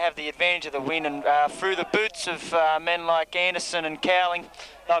 College are going to have the advantage of the win, and through the boots of men like Anderson and Cowling,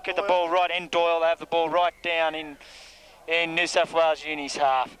 they'll get the ball right in Doyle. They have the ball right down in New South Wales Uni's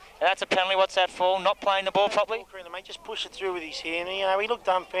half. And that's a penalty. What's that for? Not playing the ball properly? Mate, just push it through with his hand. You know, he looked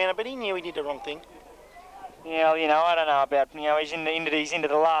dumbfounded, but he knew he did the wrong thing. Yeah, you know, I don't know about, you know, he's into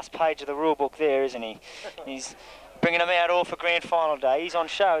the last page of the rule book there, isn't he? He's bringing them out all for grand final day. He's on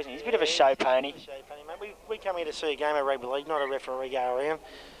show, isn't he? He's a bit of a show pony. We come here to see a game of rugby league, not a referee go around.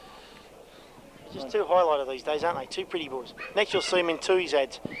 They're just too highlighted these days, aren't they? Too pretty boys. Next you'll see him in Tui's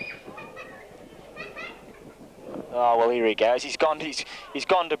ads. Oh, well, here he goes. He's gone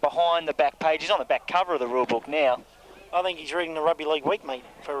to behind the back page. He's on the back cover of the rule book now. I think he's reading the Rugby League Week, mate,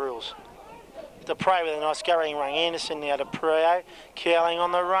 for rules. To Prey with a nice scurrying run. Anderson now to Preo. Cowling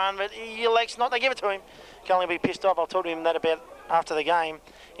on the run, but he elects not. They give it to him. Cowling will be pissed off. I'll talk to him that about after the game.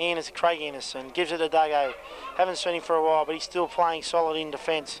 Craig Anderson gives it to Duggo. Haven't seen him for a while, but he's still playing solid in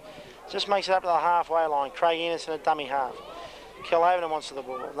defence. Just makes it up to the halfway line. Craig Anderson a dummy half. Kel Overton wants the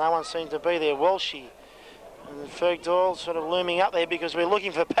ball. No one seems to be there. Welshie. And Ferg Doyle sort of looming up there because we're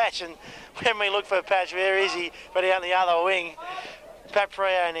looking for Patch, and when we look for Patch, where is he? But out the other wing. Pat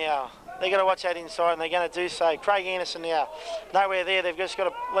Preo now. They've got to watch that inside, and they're going to do so. Craig Anderson now. Nowhere there. They've just got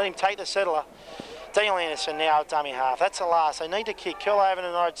to let him take the settler. Daniel Anderson now, dummy half. That's the last. They need to kick. Kel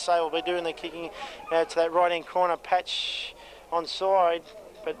Overton, I'd say, will be doing the kicking to that right-hand corner. Patch on side,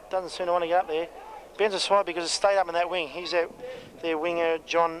 but doesn't seem to want to get up there. Ben's a side because it stayed up in that wing. He's their winger,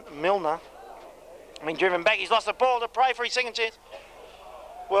 John Milner. I mean, driven back. He's lost the ball to pray for his second chance.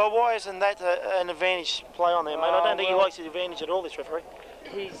 Well, why isn't that an advantage play on there, mate? I don't think he likes the advantage at all, this referee.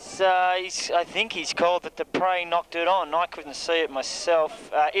 I think he's called that the prey knocked it on. I couldn't see it myself.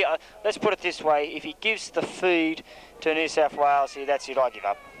 Yeah, let's put it this way. If he gives the feed to New South Wales here, that's it. I give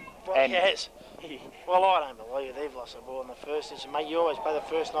up. Well, and yes. Well, I don't believe it. They've lost the ball in the first instance. Mate, you always play the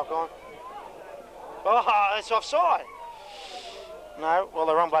first knock on. Oh, it's offside. No, well,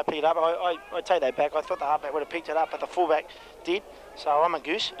 the wrong bloke picked it up. I take that back. I thought the halfback would have picked it up, but the fullback did. So I'm a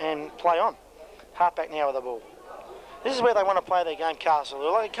goose and play on. Halfback now with the ball. This is where they want to play their game, Castle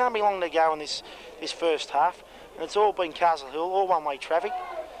Hill. It can't be long to go in this first half. And it's all been Castle Hill, all one-way traffic.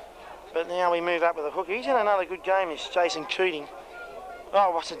 But now we move up with a hooker. He's in another good game, is Jason Keating. Oh,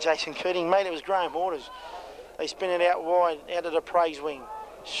 it wasn't Jason Keating, mate. It was Graham Waters. They spin it out wide, out of the praise wing.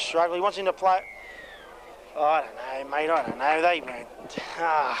 Struggling. He wants him to play. Oh, I don't know, mate. I don't know. They went.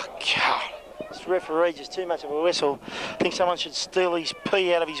 Oh, God. This referee just too much of a whistle. I think someone should steal his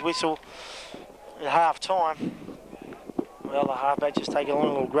pee out of his whistle at half time. Well, the halfback just taking a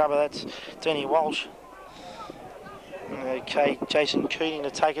little grubber. That's Denny Walsh. Okay, Jason Keating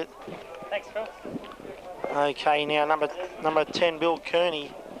to take it. Thanks, Phil. Okay, now number 10, Bill Kearney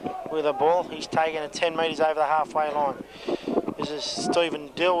with the ball. He's taking it 10 metres over the halfway line. This is Stephen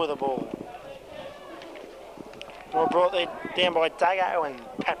Dill with the ball. Well, brought there down by Duggo and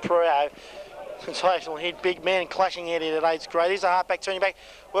Pat Preo. Sensational hit, big man clashing head in at 8th grade. Here's a halfback turning back.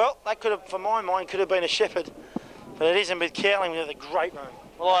 Well, that could have, for my mind, could have been a Shepherd. But it isn't with Cowling with a great run.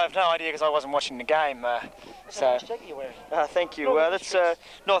 Well, I have no idea because I wasn't watching the game. Thank you. That's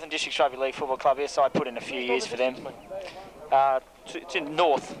Northern Districts Rugby League Football Club. Yes, I put in a few years for them. It's in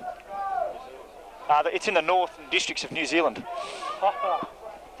North. It's in the Northern Districts of New Zealand.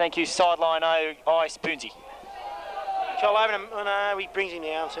 Thank you, sideline I Spoonsy. Joel Overton, no, he brings him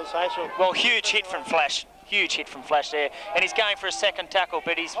down. Sensational. Well, huge hit from Flash. Huge hit from Flash there. And he's going for a second tackle,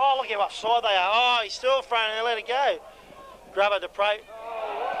 but he's... Oh, look how offside they are. Oh, he's still throwing and they let it go. Grubber to Prey.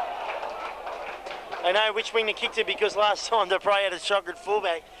 They know which wing to kick to because last time Dupre had a shotgun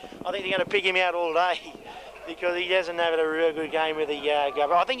fullback. I think they're going to pick him out all day because he hasn't had a real good game with the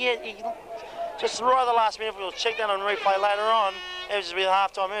Grubber. I think he just right at the last minute, we'll check that on replay later on. It was with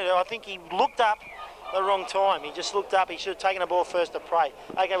half-time earlier. I think he looked up the wrong time. He just looked up. He should have taken the ball first to Prey.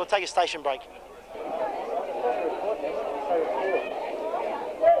 Okay, we'll take a station break.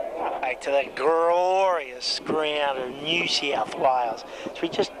 Back to the glorious ground of New South Wales. So we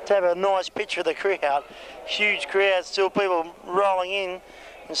just have a nice picture of the crowd. Huge crowd, still people rolling in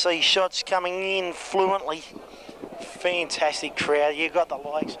and see shots coming in fluently. Fantastic crowd. You've got the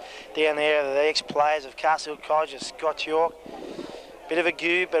likes down there, the ex-players of Castle Hill College, Scott York. Bit of a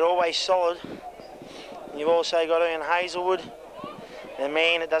goob, but always solid. You've also got Ian Hazelwood, a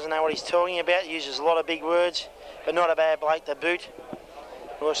man that doesn't know what he's talking about, uses a lot of big words, but not a bad bloke to boot.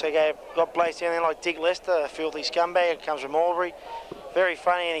 We've also got blokes down there like Dick Lester, a filthy scumbag, comes from Albury. Very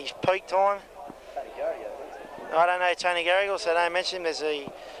funny in his peak time. I don't know Tony Garrigle, so don't mention him. There's a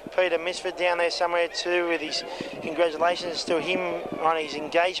Peter Misford down there somewhere too with his congratulations to him on his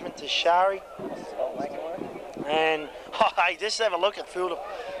engagement to Shari. And hey, just have a look at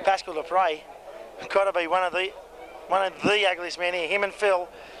Pascal Dupre. Got to be one of the ugliest men here, him and Phil.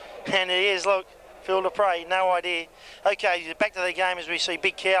 And it is, look, Phil Dupre, no idea. Okay, back to the game as we see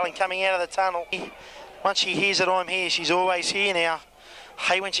Big Cowling coming out of the tunnel. Once she hears that I'm here, she's always here now.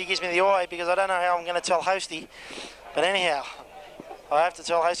 Hey, when she gives me the eye, because I don't know how I'm going to tell Hosty. But anyhow, I have to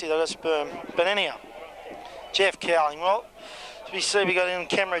tell Hosty that I've got sperm. But anyhow, Jeff Cowling. Well, as we see, we got in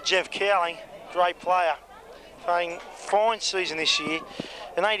camera Jeff Cowling, great player. Playing fine season this year.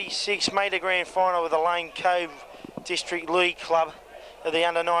 In '86, made the grand final with the Lane Cove District League Club of the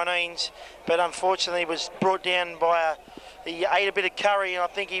under-19s, but unfortunately was brought down by he ate a bit of curry, and I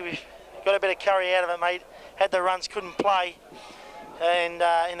think he got a bit of curry out of it, mate. Had the runs, couldn't play, and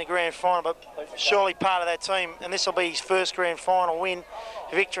in the grand final, but surely part of that team. And this will be his first grand final win,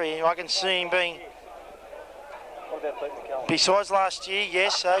 victory. I can see him being. Besides last year,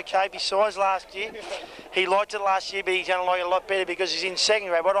 yes, okay, besides last year. He liked it last year, but he's going to like it a lot better because he's in second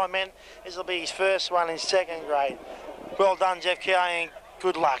grade. What I meant, this will be his first one in second grade. Well done, Jeff Kelly, and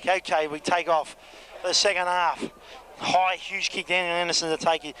good luck. Okay, we take off for the second half. High, huge kick down and Anderson to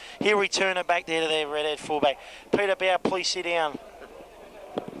take it. He'll return it back there to their red-head fullback. Peter Bow, please sit down.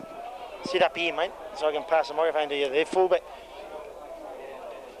 Sit up here, mate, so I can pass the microphone to you. Their fullback.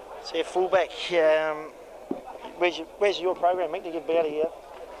 It's their fullback. Where's your program, Mick, to get out of here?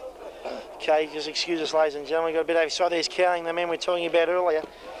 Okay, just excuse us, ladies and gentlemen. We've got a bit outside. There's Cowling, the man we're talking about earlier.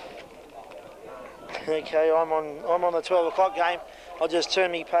 Okay, I'm on the 12 o'clock game. I'll just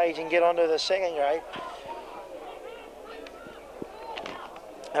turn me page and get onto the second grade.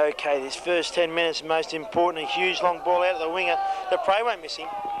 Okay, this first 10 minutes most important. A huge long ball out of the winger. The Prey won't miss him.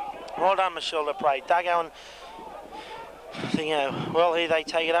 Well done, Michelle Le Prey. Duggo and Thingo. Well, here they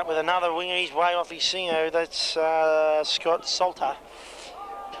take it up with another winger. He's way off his Singo. That's Scott Salter.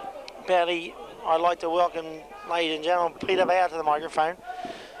 I'd like to welcome, ladies and gentlemen, Peter Bauer to the microphone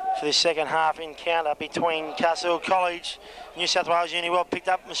for this second half encounter between Castle College, New South Wales Uni. Well picked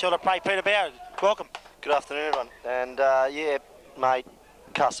up, Michelle Le Prey. Peter Bauer, welcome. Good afternoon, everyone. And yeah, mate,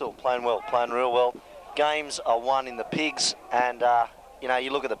 Castle playing well, playing real well. Games are won in the Pigs, and you know,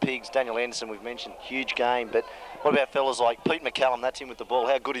 you look at the Pigs. Daniel Anderson, we've mentioned, huge game. But what about fellas like Pete McCallum? That's him with the ball.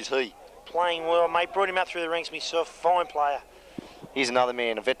 How good is he? Playing well, mate. Brought him up through the ranks myself. Fine player. Here's another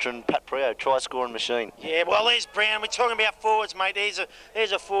man, a veteran, Pat Prio, try-scoring machine. Yeah, well, there's Brown. We're talking about forwards, mate.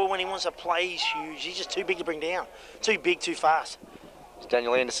 There's a forward when he wants to play. He's huge. He's just too big to bring down. Too big, too fast. It's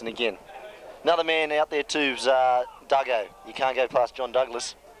Daniel Anderson again. Another man out there too is Duggo. You can't go past John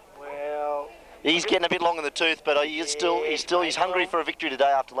Douglas. Well, he's getting a bit long in the tooth, but he's hungry for a victory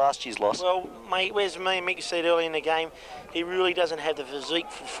today after last year's loss. Well, mate, whereas me and Mick said early in the game, he really doesn't have the physique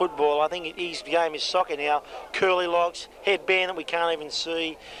for football. I think his game is soccer now. Curly locks, headband that we can't even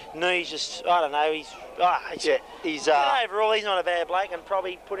see, knees just, I don't know, he's overall, he's not a bad bloke and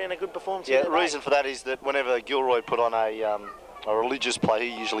probably put in a good performance. Yeah, the reason for that is that whenever Gilroy put on a religious play,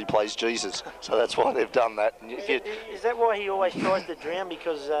 he usually plays Jesus. So that's why they've done that. Is that why he always tries to drown,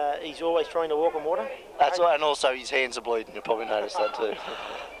 because he's always trying to walk on water? That's right, and also his hands are bleeding. You'll probably notice that too.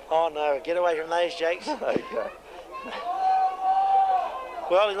 Oh no, get away from those, Jakes. Okay.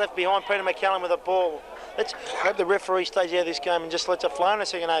 Well, he left behind Peter McCallum with a ball. Let's hope the referee stays out of this game and just lets it flow in the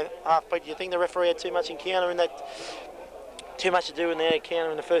second half. But do you think the referee had too much encounter in that? Too much to do in their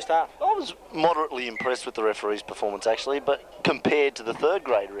encounter in the first half? I was moderately impressed with the referee's performance, actually, but compared to the third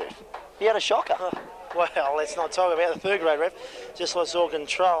grade ref, he had a shocker. Well, let's not talk about the third grade ref. Just lost all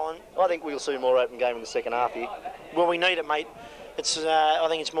control. And I think we'll see a more open game in the second half here. Well, we need it, mate. I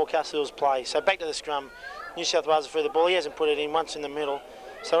think it's more Castle's play. So back to the scrum. New South Wales for the ball. He hasn't put it in once in the middle.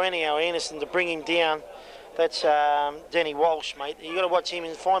 So anyhow, Anderson to bring him down. That's Denny Walsh, mate. You've got to watch him.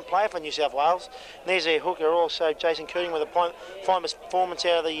 He's a fine player for New South Wales. And there's their hooker also, Jason Cooting, with a fine performance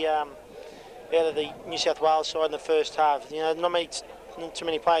out of the New South Wales side in the first half. You know, not too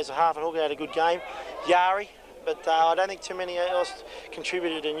many players at half and hooker had a good game. Yari, but I don't think too many else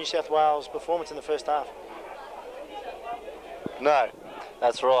contributed to New South Wales' performance in the first half. No,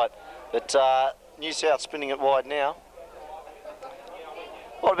 that's right. But New South spinning it wide now.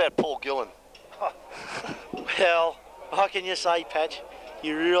 What about Paul Gillen? Well, what can you say, Patch?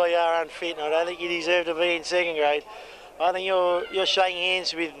 You really are unfit, and I don't think you deserve to be in second grade. I think you're shaking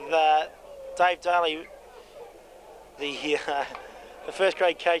hands with Dave Daly, the first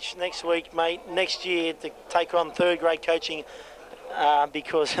grade coach next week, mate. Next year to take on third grade coaching,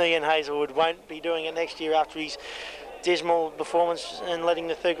 because Ian Hazelwood won't be doing it next year after his dismal performance and letting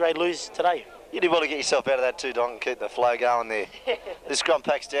the third grade lose today. You do want to get yourself out of that too, Don, and keep the flow going there. This scrum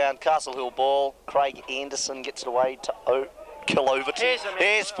packs down, Castle Hill ball. Craig Anderson gets it away to Kiloverton.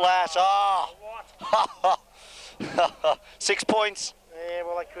 Here's flash. Oh! 6 points. Yeah,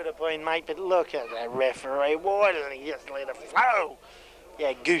 well, it could have been, mate, but look at that referee. Why doesn't he just let it flow?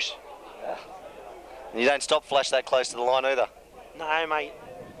 Yeah, goose. You don't stop flash that close to the line either. No, mate.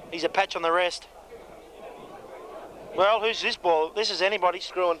 He's a patch on the rest. Well, who's this ball? This is anybody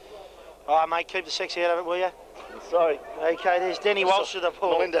screwing. Oh, mate, keep the sexy out of it, will you? Sorry. Okay, there's Denny Walsh with the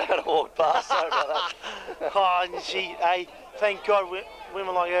ball. Melinda had to walk past. Sorry about that. Oh, and thank God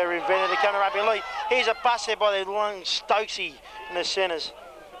women like her invented the coming rugby league. Here's a bust there by the long Stokesy in the centres.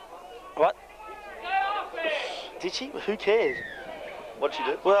 What? Did she? Who cares? What'd she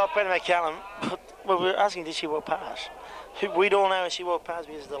do? Well, Peter McCallum, well, we were asking, did she walk past? We'd all know she walked past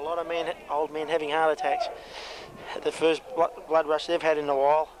because there's a lot of old men having heart attacks. The first blood rush they've had in a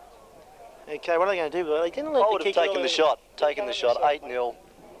while. Okay, what are they going to do? They didn't let I would have taken the shot. 8-0.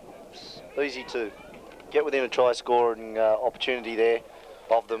 Easy to get within a try scoring opportunity there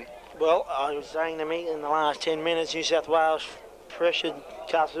of them. Well, I was saying to me in the last 10 minutes, New South Wales pressured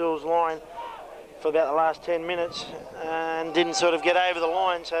Castle Hill's line for about the last 10 minutes and didn't sort of get over the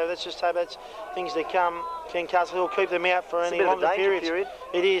line. So let's just hope that's things to come. Can Castle Hill keep them out for any longer periods?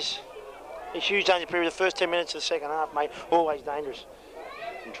 It is. It's a huge danger period. The first 10 minutes of the second half, mate, always dangerous.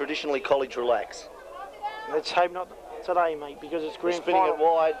 And traditionally, college relax. Let's hope not today, mate, because it's grand spinning final. it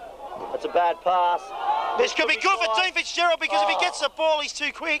wide. That's a bad pass. This could be good for Dean Fitzgerald because if he gets the ball, he's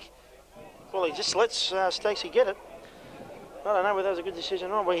too quick. Well, he just lets Stacey get it. I don't know whether that was a good decision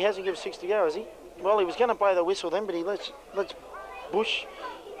or not. Well, he hasn't given 6 to go, has he? Well, he was going to blow the whistle then, but he lets Bush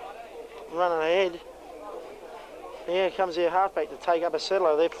run ahead. Here comes their halfback to take up a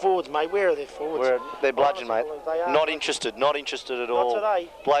settler. They're forwards, mate. Where are their forwards? They're bludgeon, mate. They are. Not interested at all. Not today.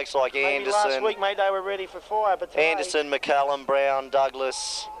 Blokes like Maybe Anderson. last week, mate, they were ready for fire, but today... Anderson, McCallum, Brown,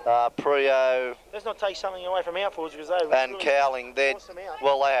 Douglas, Prio. Let's not take something away from our forwards because they... And Cowling.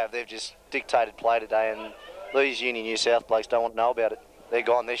 Well, they have. They've just dictated play today, and these Uni New South blokes don't want to know about it. They're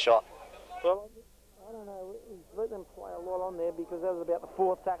gone. They're shot. Well, I don't know. He's let them play a lot on there because that was about the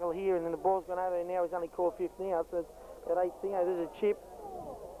fourth tackle here, and then the ball's gone over there now. He's only called fifth now, so it's at 8 thing. There's a chip.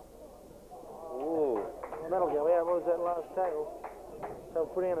 Ooh. Well, that'll go out. What was that last tackle? They'll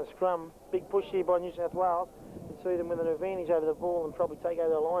put in a scrum. Big push here by New South Wales. You see them with an advantage over the ball and probably take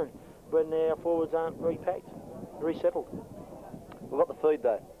over the line. But now our forwards aren't repacked, resettled. We've got the feed,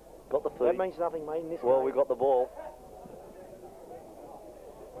 though. Got the feed. That means nothing, mate, in this Well, game. we got the ball.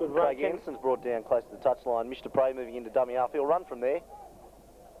 Good run. Craig Anderson's brought down close to the touchline. Mr. Prey moving into dummy half. He'll run from there.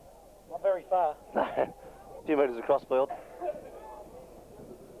 Not very far. A few metres across field.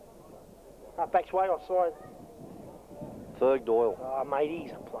 Back's way offside. Ferg Doyle. Oh, mate,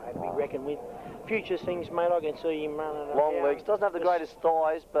 he's a player to be reckoned with. Future things, mate, I can see him running. Long legs. Doesn't have the greatest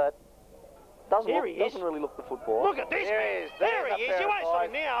thighs, but doesn't really look the football. Look at this. There he is. There he is. You won't stop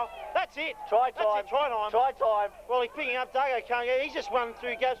him now. That's it. Try That's time. it. Try time. Try time. Well, he's picking up. Dago can't get. He's just run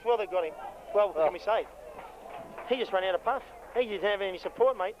through gaps. Well, they've got him. Well, what can we say? He just ran out of puff. He didn't have any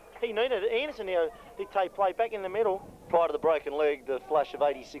support, mate. He needed it. Anderson now dictate play back in the middle. Prior to the broken leg, the flash of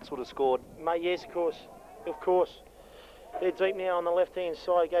 86 would have scored. Mate, yes, of course. Of course. They're deep now on the left-hand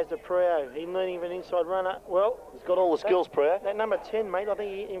side. Goes to Prio. He's leading of an inside runner. Well, he's got all the skills, Prio. That number 10, mate, I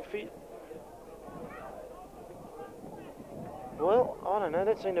think he... Well, I don't know.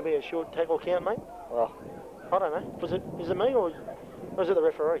 That seemed to be a short tackle count, mate. Well, I don't know. Is it me or was it the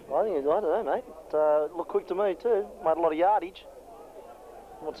referee? I don't know, mate. Looked quick to me too. Made a lot of yardage.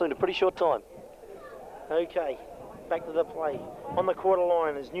 What seemed a pretty short time. Okay, back to the play. On the quarter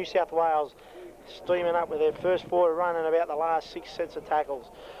line is New South Wales steaming up with their first forward run in about the last 6 sets of tackles.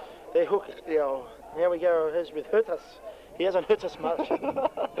 They're hooking. Here we go. Here's with Hurtus. He hasn't hurt us much.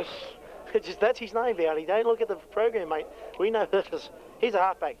 That's his name, Bowdy. Don't look at the program, mate. We know Hurtus. He's a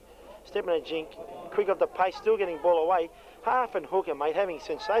halfback. Stepping a jink. Quick off the pace, still getting ball away. Half and hooker, mate, having a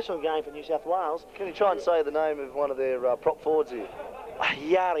sensational game for New South Wales. Can you try and say the name of one of their prop forwards here?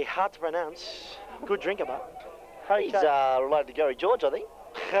 Yari, hard to pronounce. Good drinker, but. Okay. He's related to Gary George, I think.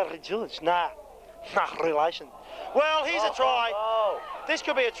 Gary George? Nah, relation. Well, here's a try. This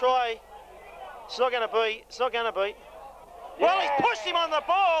could be a try. It's not going to be. Yeah. Well, he's pushed him on the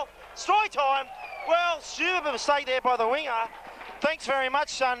ball. Strike time. Well, super mistake there by the winger. Thanks very much,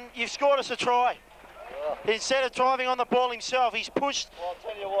 son. You've scored us a try. Instead of driving on the ball himself, he's pushed. Well,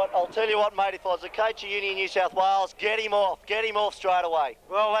 I'll tell you what, mate. If I was a coach of Uni in New South Wales, get him off straight away.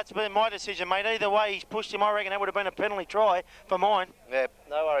 Well, that's been my decision, mate. Either way, he's pushed him. I reckon that would have been a penalty try for mine. Yeah,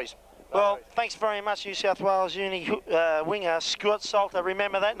 no worries. Thanks very much, New South Wales Uni winger Scott Salter.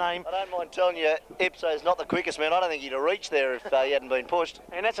 Remember that name. I don't mind telling you, Ipso's not the quickest man. I don't think he'd have reached there if he hadn't been pushed.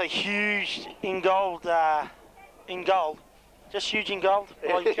 And that's a huge in gold. Just huge in gold.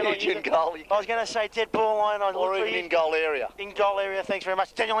 Huge in goal. I was going to say dead ball line. Or even in goal area. In goal area, thanks very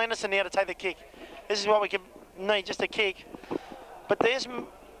much. Daniel Anderson now to take the kick. This is what we can need, just a kick. But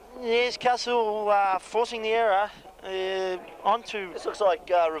there's Castle forcing the error onto... This looks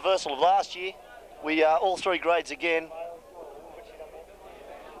like reversal of last year. We all 3 grades again.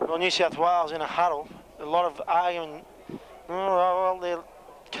 Well, New South Wales in a huddle. A lot of arguing. Well, their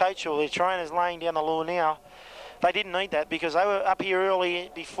coach or their trainer's laying down the law now. They didn't need that because they were up here early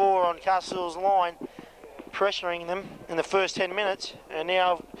before on Castle's line, pressuring them in the first 10 minutes, and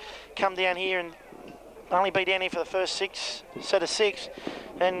now come down here and only be down here for the first set of 6,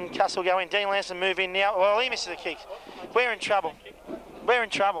 and Castle go in. Dean Lanson move in now. Well, he misses the kick. We're in trouble. We're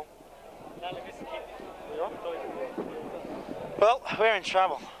in trouble. Well, we're in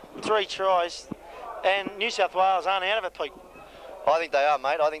trouble. 3 tries, and New South Wales aren't out of it, Pete. I think they are,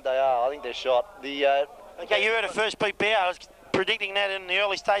 mate. I think they are. I think they're shot. Okay, you heard it first, Pete Bear. I was predicting that in the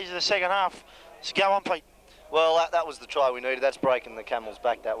early stages of the second half. So go on, Pete. Well, that was the try we needed. That's breaking the camel's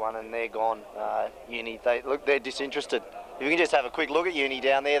back, that one, and they're gone. Uni, they're disinterested. If you can just have a quick look at Uni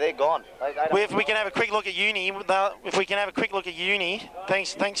down there, they're gone. If we can have a quick look at Uni,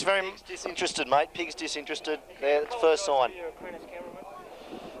 thanks very much. Pig's disinterested, mate. Pig's disinterested. There, it's first sign.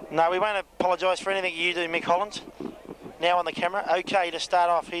 No, we won't apologise for anything you do, Mick Holland. Now on the camera. Okay, to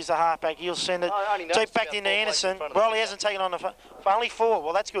start off, here's the halfback. He'll send it deep back into Anderson. Well, he hasn't taken on the only 4.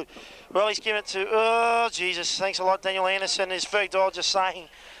 Well, that's good. Well, he's given it to, oh, Jesus. Thanks a lot, Daniel Anderson. Is Ferg Doyle just saying,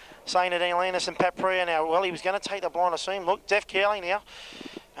 saying to Dean Landis and Pat Priya now, well, he was going to take the blind, I seen. Look, Jeff Kearley now.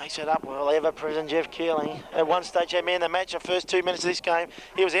 He set up well, ever-present Jeff Kearley. At one stage, he man of the match, the first 2 minutes of this game.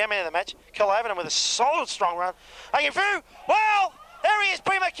 He was our man of the match. Cole with a solid, strong run. Hanging through. Well, there he is,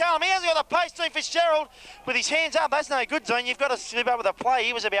 Prima Callum. He hasn't got the pace, Dean Fitzgerald, with his hands up. That's no good, Dean. You've got to slip up with a play.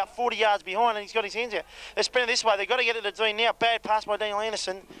 He was about 40 yards behind, and he's got his hands out. They're spinning this way. They've got to get it to Dean now. Bad pass by Dean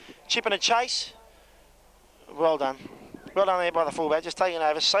Anderson. Chip and a chase. Well done. Well done there by the fullback. Just taking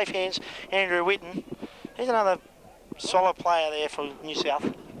over. Safe hands, Andrew Whitten. He's another solid player there for New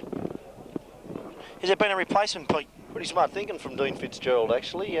South. Has it been a replacement, Pete? Pretty smart thinking from Dean Fitzgerald,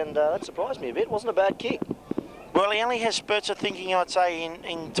 actually, and that surprised me a bit. Wasn't a bad kick. Well, he only has spurts of thinking, I'd say,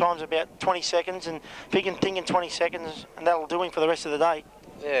 in times about 20 seconds, and if he can think in 20 seconds, and that'll do him for the rest of the day.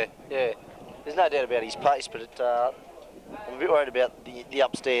 Yeah. There's no doubt about his pace, but I'm a bit worried about the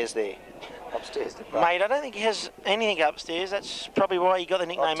upstairs there. Mate, I don't think he has anything upstairs. That's probably why he got the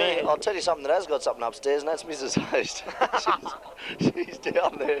nickname. I'll tell you something that has got something upstairs, and that's Mrs. Host. she's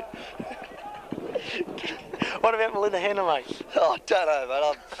down there. What about Melinda Henner, mate? Oh, I don't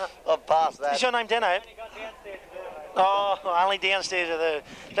know, mate. I'm past that. Is your name Dano? Oh, only downstairs are the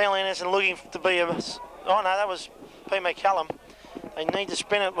Dale Anderson looking to be a... Oh, no, that was P. McCallum. They need to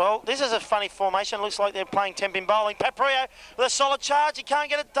spin it. Well, this is a funny formation. Looks like they're playing 10-pin bowling. Pat Priya with a solid charge. He can't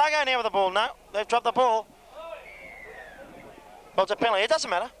get it. Duggo now with the ball. No, they've dropped the ball. Well, it's a penalty. It doesn't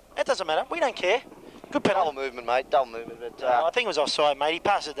matter. It doesn't matter. We don't care. Good penalty. Double movement, mate. Double movement. But, I think it was offside, mate. He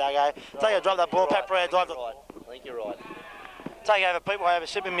passed it, Duggo. Duggo dropped that ball. Pat Priya dropped it. I think you're right. Take over, people. I have a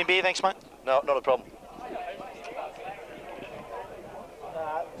sip of my beer. Thanks, mate. No, not a problem.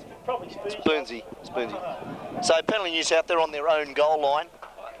 Probably Spoonsy. So penalty New South, they're on their own goal line,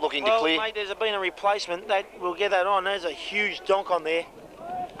 looking to clear. Well, mate, there's been a replacement. We'll get that on. There's a huge donk on there.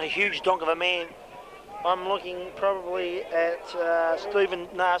 A huge donk of a man. I'm looking probably at Stephen...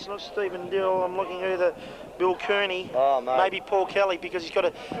 No, it's not Stephen Dill. I'm looking either Bill Kearney, maybe Paul Kelly, because he's got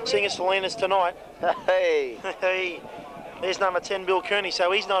to sing us to Landers tonight. Hey! Hey, there's number 10, Bill Kearney,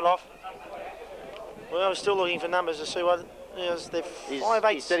 so he's not off. Well, I'm still looking for numbers to see what... Yes, they're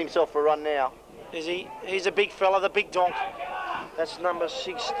 5'8". He's set himself for a run now. Is he? He's a big fella, the big donk. That's number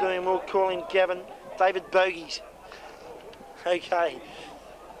 16. We'll call him Gavin. David Bogies. Okay.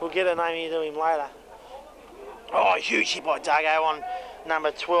 We'll get a name here to him later. Oh, huge hit by Duggo on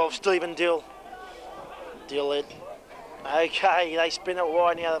number 12, Stephen Dill. Dill led. Okay, they spin it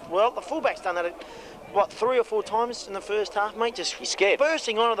wide now. Well, the fullback's done that, what, 3 or 4 times in the first half, mate? Just he's scared.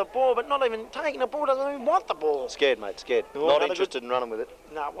 Bursting onto the ball, but not even taking the ball, doesn't even want the ball. Scared, mate, scared. Not interested in running with it.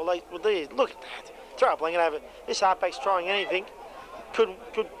 No, well, they look at that. Throw a blanket over. This halfback's trying anything. Could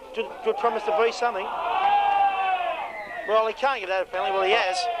promise to be something. Well, he can't get that penalty. Well, he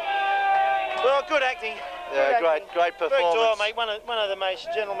has. Well, good acting. Yeah, great performance. Greg Doyle, mate, one of the most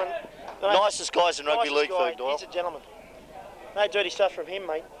gentlemen. Nicest guys in rugby league, Ferg Doyle. He's a gentleman. No dirty stuff from him,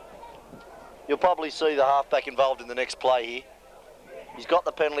 mate. You'll probably see the halfback involved in the next play here. He's got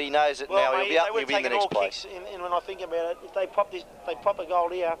the penalty, he knows it now. Mate, he'll be up, he'll be in the next play. Kicks in when I think about it, if they pop a goal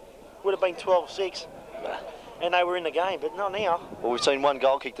here, would have been 12-6. And they were in the game, but not now. Well, we've seen one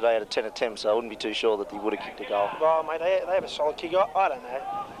goal kick today out of 10 attempts, so I wouldn't be too sure that he would have kicked a goal. Well, mate, they have a solid kick. I don't know.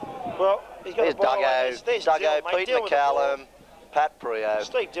 Well, he's got there's the ball. There's Duggo, Pete McCallum, Pat Priya.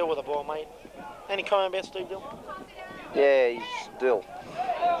 Steve Dill with the ball, mate. Any comment about Steve Dill? Yeah, he's Dill.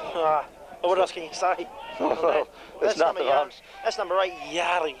 What else can you say? Well, there's nothing on. That's number 8,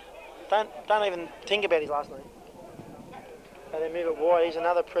 Yardley. Don't even think about his last name. And they move it wide. He's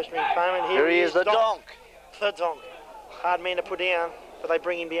another pressuring payment. Here he is, the donk. The donk. Hard man to put down, but they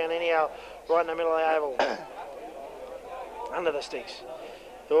bring him down anyhow, right in the middle of the oval. Under the sticks.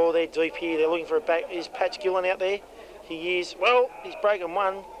 Oh, they're deep here. They're looking for a back. Is Patch Gillen out there? He is. Well, he's broken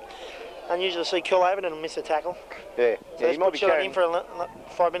one. Unusual to see Kilhaven and miss a tackle. Yeah, So he might be carrying in for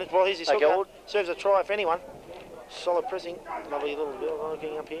 5 minutes. Well, here's his hooker. Well. Serves a try if anyone. Solid pressing. Lovely little bit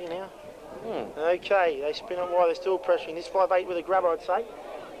getting up here now. Okay, they spin it wide. They're still pressuring. This 5'8" with a grabber, I'd say.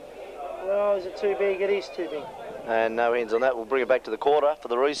 Oh, is it too big? It is too big. And no hands on that. We'll bring it back to the quarter for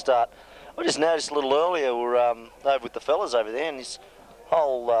the restart. I just noticed a little earlier we're over with the fellas over there, and this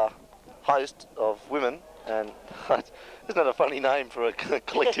whole host of women, and isn't that a funny name for a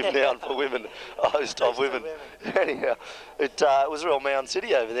collective noun for women? A host of women. Anyhow, it was real Mound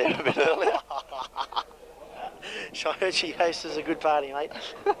City over there a bit earlier. I heard she hosts a good party, mate.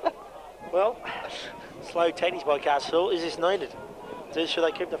 Well, slow tactics by Castle. Is this needed? Should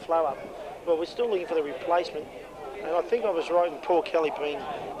they keep the flow up? Well, we're still looking for the replacement. And I think I was right in Paul Kelly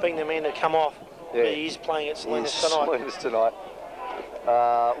being the man to come off. Yeah. He is playing at Salinas tonight. Salinas tonight.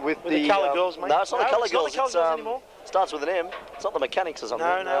 With the colour girls, mate. No, it's not the colour girls. It's not the colour girls anymore. Starts with an M. It's not the Mechanics or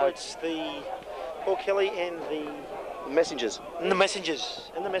something. No, it's the Paul Kelly and the Messengers. And the Messengers.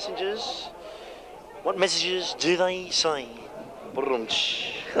 What messages do they say?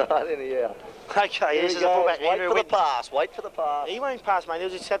 Yeah. Okay, this is a fullback. Wait for the pass. He won't pass, mate. He'll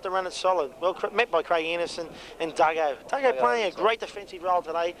just have to run it solid. Well met by Craig Anderson and Duggo. Duggo playing a great defensive role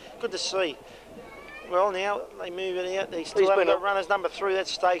today. Good to see. Well, now they move it out. They still haven't got runners number 3.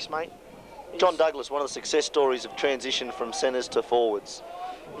 That's stakes, mate. John Douglas, one of the success stories of transition from centres to forwards.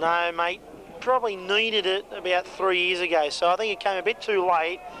 No, mate. Probably needed it about 3 years ago, so I think it came a bit too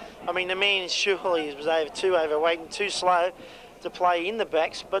late. I mean, the man surely was too overweight and too slow to play in the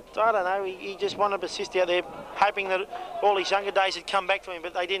backs, but I don't know, he just wanted to persist out there, hoping that all his younger days had come back to him,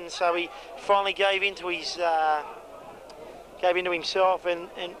 but they didn't, so he finally gave into himself and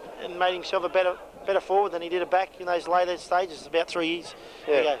made himself a better forward than he did a back in those later stages, about 3 years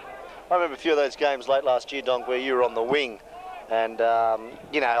ago. I remember a few of those games late last year, Donk, where you were on the wing, and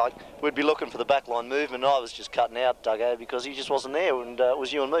we'd be looking for the backline movement, and I was just cutting out Duggo because he just wasn't there, and it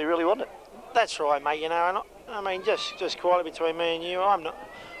was you and me, really, wasn't it? That's right, mate. And I mean, just quietly between me and you, I'm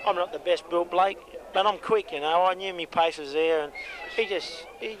not the best built bloke, but I'm quick. I knew my pace was there, and he just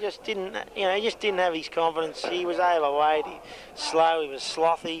didn't have his confidence. He was overweight, slow, he was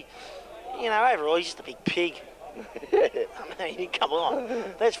slothy. Overall, he's just a big pig. I mean, come on.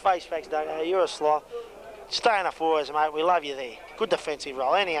 Let's face facts, Doug. You're a sloth. Stay in the forwards, mate. We love you there. Good defensive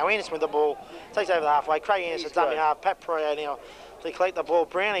role. Anyhow, Anderson with the ball. Takes over the halfway. Craig Anderson, dummy half. Pat Pryor now to collect the ball.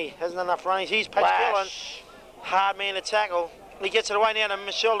 Brownie hasn't enough runnings. Here's Pat Gillen. Hard man to tackle. He gets it away now to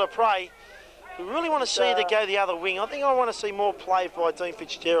Michelle Dupre. We really want to see it to go the other wing. I think I want to see more play by Dean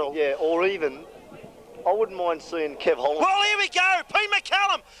Fitzgerald. Yeah, or even, I wouldn't mind seeing Kev Holland. Well, here we go. Pete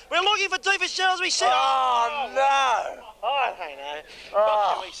McCallum. We're looking for Dean Fitzgerald, as we said. Oh, no. I don't know. Oh,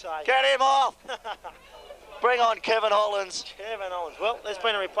 what can we say? Get him off. Bring on Kevin Hollands. Kevin Hollands. Well, there's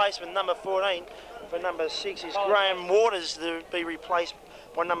been a replacement, number 14. For number 6 is Graham Waters to be replaced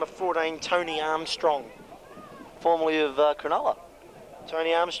by number 14, Tony Armstrong. Formerly of Cronulla.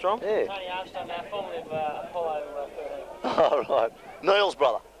 Tony Armstrong? Yeah. Tony Armstrong, now formerly of Apollo 13. Oh, right. Neil's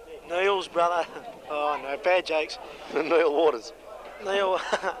brother. Neil's brother. Oh, no, bad jokes. Neil Waters. Neil.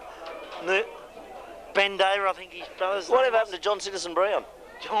 Ben Daver, I think his brother's Whatever happened to John Citizen Brown?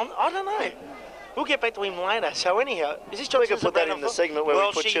 John, I don't know. We'll get back to him later. So anyhow, is this John We could Citizen put that Brown in the segment where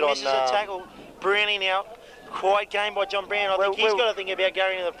we put shit on... Well, she misses a tackle. Brownie now. Quiet game by John Brown. I think he's got to think about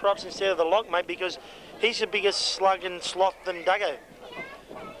going to the props instead of the lock, mate, because he's the biggest slug and sloth than Duggo.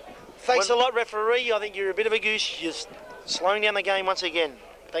 Thanks a lot, referee. I think you're a bit of a goose. You're slowing down the game once again.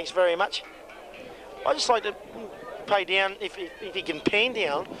 Thanks very much. I'd just like to pay down, if he can pan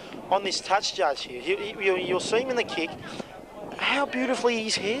down on this touch judge here. You'll see him in the kick. How beautifully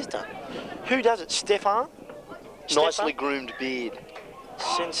his hair's done. Who does it? Stefan? Nicely groomed beard.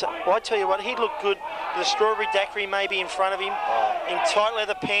 Well, I tell you what, he'd look good with a strawberry daiquiri maybe in front of him, in tight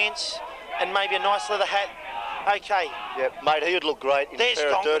leather pants, and maybe a nice leather hat. Okay. Yep, mate, he would look great in a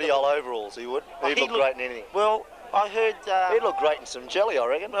pair of dirty old overalls, he would. He'd look great in anything. Well, I heard... he'd look great in some jelly, I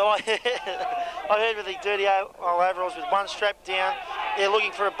reckon. Well, I heard with the dirty old overalls with one strap down, they're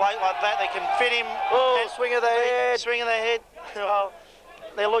looking for a bloke like that that can fit him. Oh, swing of the head. Swing of the head. Well,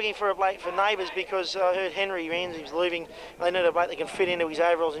 they're looking for a bloke for neighbours because I heard Henry Ramsey's leaving. They need a bloke that can fit into his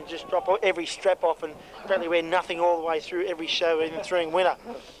overalls and just drop every strap off and apparently wear nothing all the way through every show, even through in winter.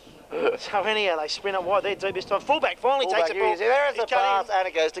 So anyhow, they spin it wide. They're deep this time. Fullback finally takes the ball. There's the pass and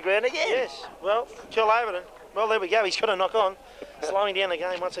it goes to ground again. Yes. Well, Kel Overton. Well, there we go. He's got a knock on. Slowing down the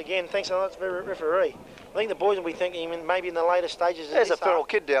game once again. Thanks a lot to the referee. I think the boys will be thinking maybe in the later stages. There's a feral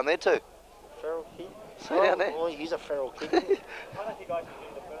kid down there too. Feral kid? Down there. Oh, he's a feral kid. I don't think you guys should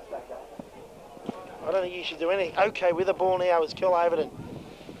do the first back game. I don't think you should do anything. Okay, with the ball now is Kel Overton.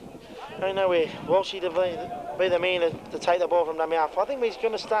 I don't know where Walshy to be the man to take the ball from the mouth. I think he's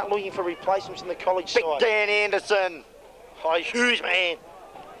going to start looking for replacements in the college Big side. Dan Anderson. Oh, huge man.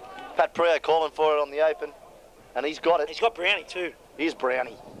 Pat Pryor calling for it on the open. And he's got it. He's got Brownie too. Here's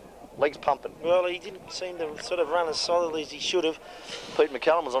Brownie. Legs pumping. Well, he didn't seem to sort of run as solidly as he should have. Pete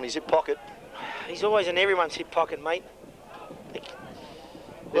McCallum was on his hip pocket. He's always in everyone's hip pocket, mate.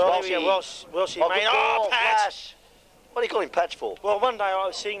 Well, here we go, Welshie, mate. Oh, Patch! What do you call him Patch for? Well, one day I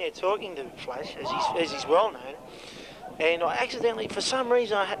was sitting there talking to Flash, as he's well known, and I accidentally, for some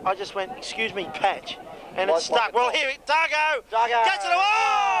reason, I just went, "Excuse me, Patch," and it stuck. Well, here, Duggo! Gets it!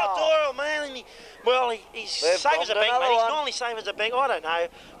 Oh, Doyle, man! He safe as a bank, mate. He's not only safe as a bank. I don't know.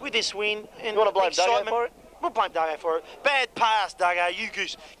 With this win and you want to blame Duggo for it? We'll blame Duggo for it. Bad pass, Duggo. You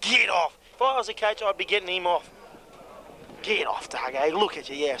goose, get off. If I was a coach, I'd be getting him off. Get off, Duggo. Look at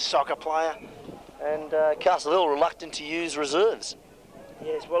you, soccer player. And Castle Hill reluctant to use reserves.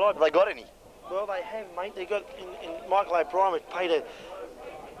 Yes, well, Have they got any? Well, they have, mate. They got in Michael O'Brien was paid a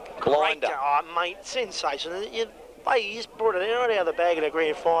Blinder. great, mate, sensational. They just brought it right out of the bag in a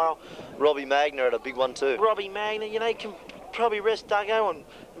grand final. Robbie Magner had a big one too. Robbie Magner, can probably rest Duggo and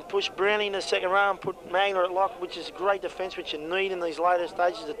push Brownie in the second row and put Magner at lock, which is a great defence which you need in these later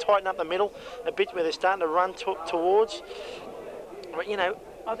stages to tighten up the middle a bit where they're starting to run towards. But,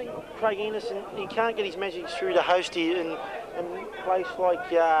 I think Craig Anderson, he can't get his message through to Hosty and place like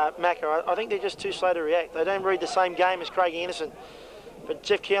Macca. I think they're just too slow to react. They don't read the same game as Craig Anderson. But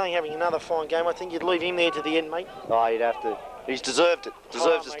Jeff Cowling having another fine game, I think you'd leave him there to the end, mate. Oh, you'd have to. He's deserved it.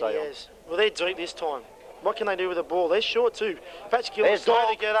 Deserves to stay on. Well, they're deep this time. What can they do with the ball? They're short too. Pat's Gillis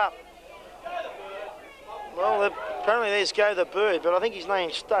trying to get up. Well, apparently there's Go the Bird, but I think his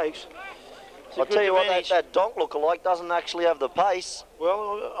name's Stokes. I'll tell you what, that Donk lookalike doesn't actually have the pace.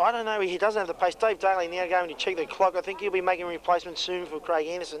 Well, I don't know. He doesn't have the pace. Dave Daly now going to check the clock. I think he'll be making a replacement soon for Craig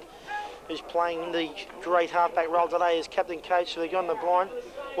Anderson, who's playing the great halfback role today as captain coach. So they've gone the blind.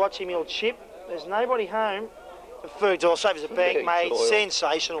 Watch him, he'll chip. There's nobody home. Ferg Doyle saves a bank, mate.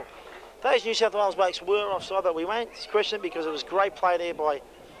 Sensational. Those New South Wales blokes were offside, but we won't question it because it was great play there by...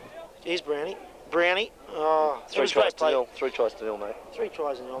 Here's Brownie. Oh, Three tries to nil. 3 tries to nil, mate. 3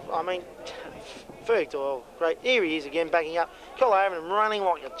 tries to nil. I mean, Ferg Doyle, great. Here he is again, backing up. Cole Overton running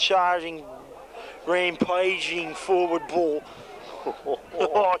like a charging, rampaging forward ball.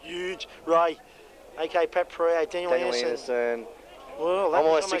 Oh, huge. Ray. Okay, Pat Pereira, Daniel Anderson. Well, I'm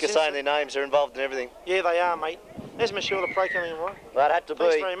almost sick of saying their names. They're involved in everything. Yeah, they are, mate. There's Michelle the Pro coming in, right? That had to be.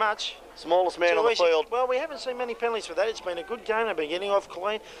 Thanks very much. Smallest man on the field. Well, we haven't seen many penalties for that. It's been a good game. They've been getting off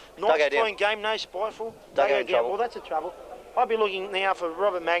clean. Nice clean game, no spiteful. Duggo down. Well, that's a trouble. I'd be looking now for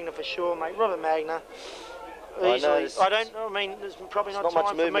Robert Magner for sure, mate. Robert Magner. Easily. I mean, there's probably not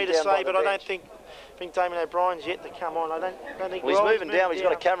time for me to say, but I don't think Damon O'Brien's yet to come on. I don't think. Well, he's moving down. He's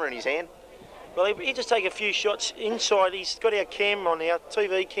got a camera in his hand. Well, he just take a few shots inside. He's got our cam on now,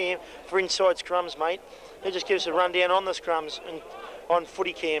 TV cam for inside scrums, mate. He just gives a rundown on the scrums and on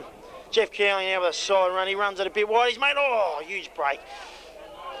footy cam. Jeff Cowling now with a side run. He runs it a bit wide. He's made, huge break.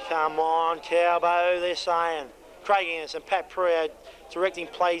 Come on, Cowbo, they're saying. Craig Anderson, Pat Pereira directing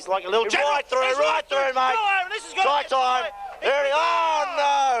plays like a little... Right through, mate. Try time. There he is. Oh,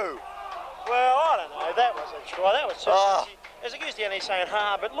 no. Well, I don't know. That was a try. That was so... There's a goose down there saying,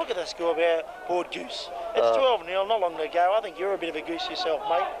 but look at the score board goose. It's 12-0, not long to go. I think you're a bit of a goose yourself,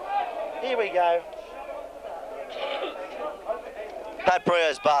 mate. Here we go. Pat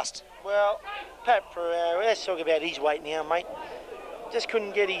Pereira's bust. Well, Pat Pereira, let's talk about his weight now, mate. Just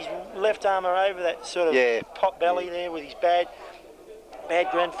couldn't get his left armour over that sort of pot belly there with his bad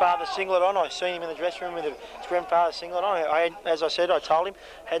grandfather singlet on. I seen him in the dressing room with his grandfather singlet on. As I said, I told him,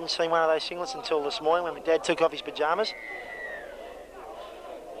 hadn't seen one of those singlets until this morning when my dad took off his pyjamas.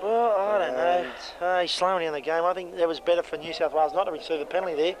 Well, I don't know. He's slowing down the game. I think that was better for New South Wales not to receive a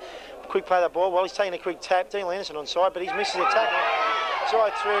penalty there. Quick play the ball. Well, he's taking a quick tap. Dean Anderson on side, but he's missed his tackle.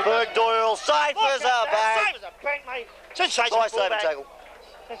 Side through. Ferg Doyle, safe as a bank. Safe as a bank, mate. Sensational fullback. Tackle.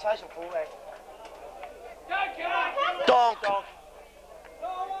 Sensational fullback. Donk.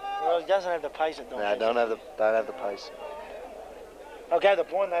 Well, he doesn't have the pace at Donk. No, don't have the pace. I'll go the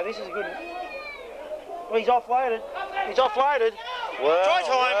point though. This is a good. Well, he's offloaded. Well, try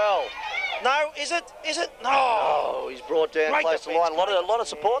time. Well. No, is it? No. Oh, he's brought down Great close to the line. A lot of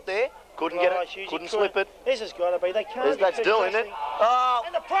support there. Couldn't get it. Couldn't slip it. This has got to be. They can't. That's Dill, isn't it? Oh,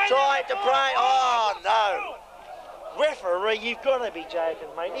 try to pray. Oh, no. Referee, you've got to be joking,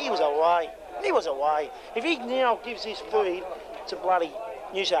 mate. He was away. If he now gives this feed to bloody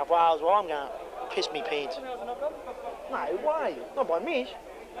New South Wales, well, I'm going to piss me pants. No way. Not by Mish.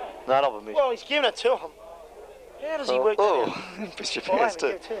 No, not by Mish. Well, he's giving it to him. How does he work that out? Piss your pants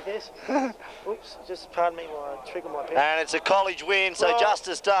too. Yes. Oops, just pardon me while I trickle my pen. And it's a college win, so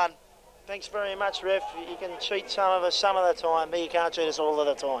justice done. Thanks very much, ref. You can cheat some of us some of the time, but you can't cheat us all of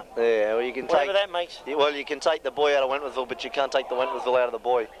the time. Yeah, well, you can Whatever that makes. Well, you can take the boy out of Wentworthville, but you can't take the Wentworthville out of the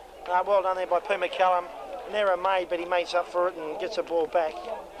boy. Well done there by Pete McCallum. An error made, but he makes up for it and gets the ball back.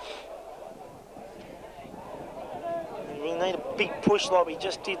 We need a big push like we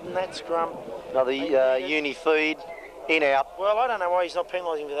just did in that scrum. Another uni feed, in out. Well, I don't know why he's not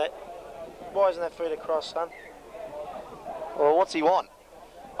penalising for that. Why isn't that feed across, son? Well, what's he want?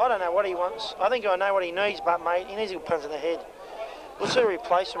 I don't know what he wants. I think I know what he needs, but mate, he needs a good punch in the head. We'll see a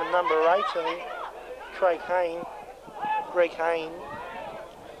replacement with number 8, I think. Greg Hayne.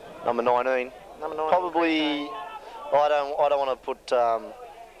 Number 19. Number 19. Probably. I don't want to put.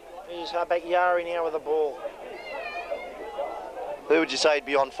 Here's halfback Yari now with the ball. Who would you say he'd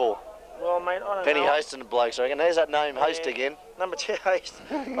be on for? Well, mate, I don't Penny know. Host and the blokes, I reckon. There's that name, Host again. Number 2, Host.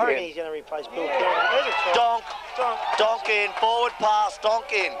 I reckon he's going to replace Bill Kerr. There's a try. Donk. Donk in. Forward pass.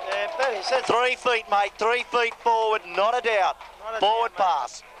 Donk in. Yeah, that is. That's 3 feet, mate. 3 feet forward. Not a doubt. Forward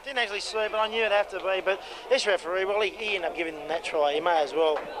pass. Didn't actually see it, but I knew it'd have to be. But this referee, well, he ended up giving them that try. He may as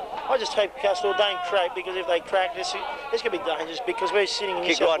well. I just hope Castle don't crack, because if they crack, this could be dangerous, because we're sitting in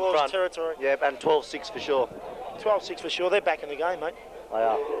New South Wales territory. Yeah, and 12-6 for sure. 12-6 for sure. They're back in the game, mate. They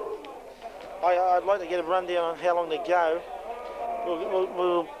are. I'd like to get a rundown on how long to go.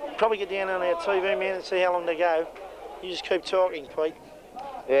 We'll probably get down on our TV man and see how long to go. You just keep talking, Pete.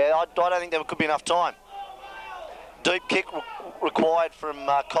 Yeah, I don't think there could be enough time. Deep kick required from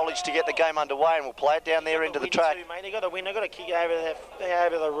College to get the game underway, and we'll play it down there into the track. Too, mate. They've got to win. They've got to kick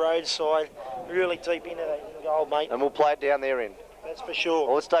over the roadside, really deep into that goal, mate. And we'll play it down there in. That's for sure.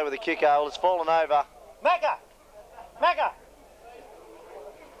 Well, let's stay with the kick, Well, it's fallen over. Macca!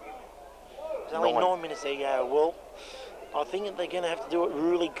 There's only 9 minutes to go. Well, I think that they're going to have to do it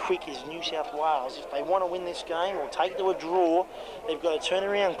really quick as New South Wales. If they want to win this game or take it to a draw, they've got to turn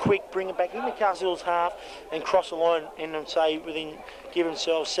around quick, bring it back into Castle's half and cross the line and then say give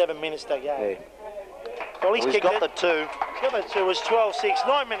themselves 7 minutes to go. Yeah. Well, he's got the 2. Got the 2. It was 12-6,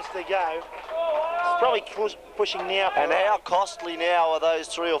 9 minutes to go. It's probably pushing now. And how costly now are those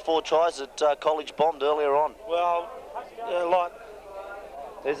 3 or 4 tries that College bombed earlier on? Well, a lot.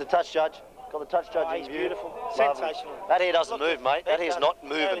 There's the touch judge. Got the touch judge in he's view. Beautiful. Lovely. Sensational. That hair doesn't move, mate. That hair's not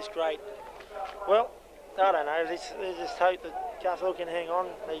moving. That is great. Well, I don't know. They just hope that Castle can hang on.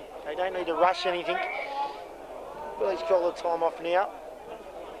 They don't need to rush anything. Well, he's called the time off now,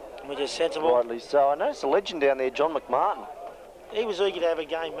 which is sensible. Rightly so. I noticed a legend down there, John McMartin. He was eager to have a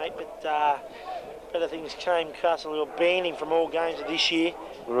game, mate, but better things came. Castle will ban him from all games of this year,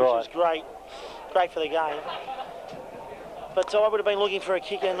 which was great. Great for the game. But I would have been looking for a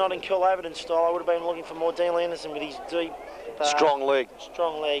kicker, not in Cole Overton style. I would have been looking for more Daniel Anderson with his deep... strong leg.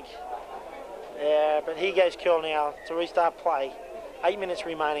 Strong leg. Yeah, but here goes Curl now to restart play. 8 minutes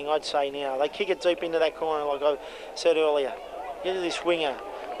remaining, I'd say now. They kick it deep into that corner, like I said earlier. Get to this winger.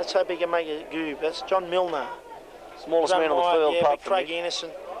 Let's hope he can make a goob. That's John Milner. Smallest man on the field, yeah, apart but from Craig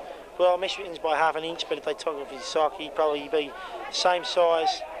Anderson. Well, Michigan's by half an inch, but if they took off his sock, he'd probably be the same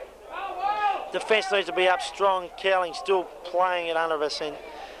size. Defence needs to be up strong. Cowling still playing at 100%.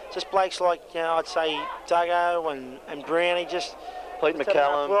 Just blokes like, I'd say Duggo and Brownie, just... Pete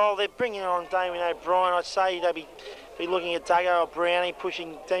McCallum. Well, they're bringing on Damien O'Brien. I'd say they'd be looking at Duggo or Brownie,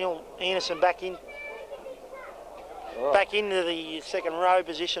 pushing Daniel Anderson back in. Back into the second row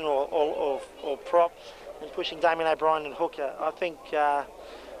position or prop, and pushing Damien O'Brien and hooker. I think not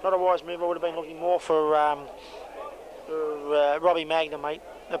a wise move. I would have been looking more for Robbie Magna, mate.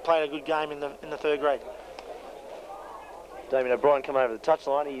 They played a good game in the third grade. Damien O'Brien coming over the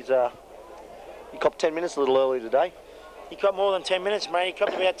touchline. He copped 10 minutes a little early today. He copped more than 10 minutes, mate. He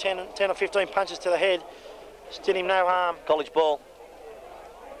copped about 10 or 15 punches to the head. Just did him no harm. College ball.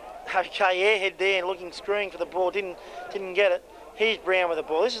 Okay, airhead there, looking, screwing for the ball. Didn't get it. Here's Brown with the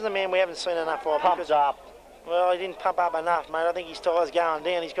ball. This is the man we haven't seen enough of. Pumps up. Well, he didn't pump up enough, mate. I think his tyre's going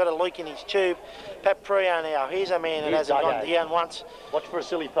down. He's got a leak in his tube. Pat Prio now. Here's a man that hasn't gone down once. Watch for a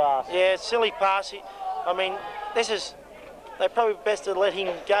silly pass. Yeah, silly pass. I mean, they probably best to let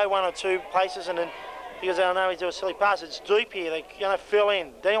him go 1 or 2 places, and then, because they don't know he's doing a silly pass. It's deep here. They're going to fill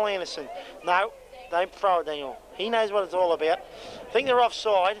in. Daniel Anderson. No, don't throw it, Daniel. He knows what it's all about. I think they're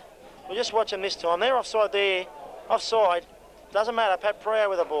offside. We'll just watch them this time. They're offside there. Offside. Doesn't matter. Pat Prio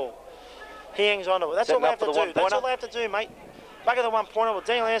with the ball. He hangs on to it. That's all they have to do. That's all they have to do, mate. Back at the 1-pointer. Well,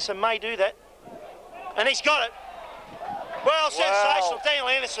 Daniel Anderson may do that. And he's got it. Well, sensational. Daniel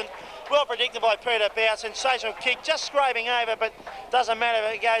Anderson, well predicted by Peter Bow. Sensational kick, just scraping over, but doesn't matter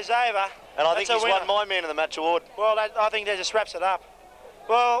if it goes over. And I think he's won my man of the match award. Well, I think that just wraps it up.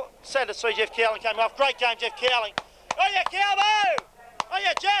 Well, sad to see Jeff Cowling came off. Great game, Jeff Cowling. Oh, yeah, Calvo! Oh,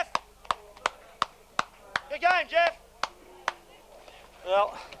 yeah, Jeff! Good game, Jeff.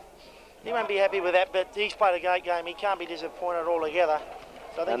 Well, he won't be happy with that, but he's played a great game. He can't be disappointed altogether.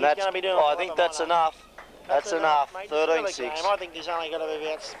 So I think he's going to be doing I think that's enough. That's enough. 13-6. I think there's only got to be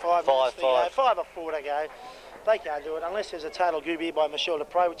about 5 minutes to go. 5 or 4 to go. They can't do it unless there's a total goob here by Michel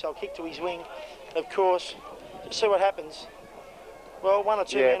Dupre, which I'll kick to his wing, of course. Just see what happens. Well, 1 or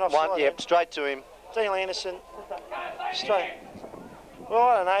 2 men offside. Yep, straight to him. Daniel Anderson, straight. Well,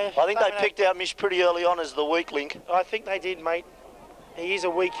 I don't know. I think they picked out Mish pretty early on as the weak link. I think they did, mate. He is a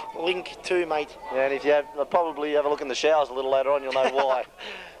weak link too, mate. Yeah, and if you probably have a look in the showers a little later on, you'll know why.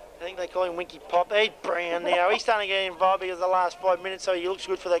 I think they call him Winky Pop. He's Brown now. He's starting to get involved because of the last 5 minutes, so he looks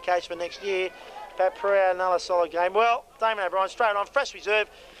good for the case for next year. Pat Pereira, another solid game. Well, Damon O'Brien, straight on, fresh reserve,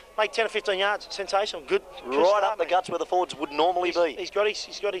 made 10 or 15 yards. Sensational, good. Right start, up the mate. guts where the forwards would normally be. He's got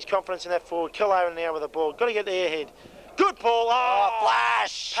his confidence in that forward. Kill over now with the ball. Got to get the airhead. Good ball. Oh,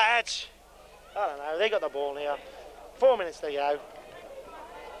 flash! Patch. I don't know. They got the ball now. 4 minutes to go.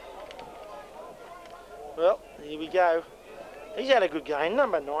 Well, here we go. He's had a good game.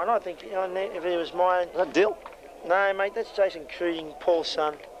 Number 9. I think if he was mine. Is that Dill? No, mate. That's Jason Cooting, Paul's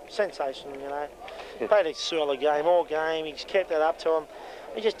son. Sensational, Played a solid game all game. He's kept it up to him.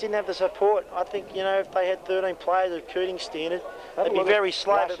 He just didn't have the support. I think, if they had 13 players of Cooting's standard, they'd be very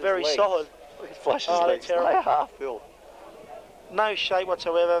slow but very solid. Look at Flash's Oh, legs. they're terrible. They half fill. No shape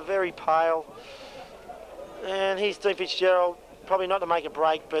whatsoever, very pale. And here's Dean Fitzgerald, probably not to make a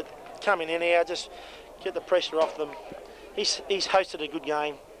break, but coming in here, just get the pressure off them. He's hosted a good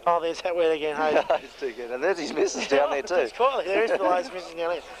game. Oh, there's that word again, host. He's too good. And there's his missus down there too. It's quietly, there is Phil's missing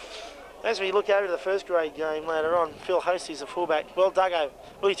down there. As we look over to the first grade game later on, Phil Host is a fullback. Well, Duggo,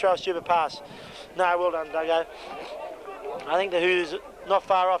 will he throw a stupid pass? No, well done, Duggo. I think the Hooters not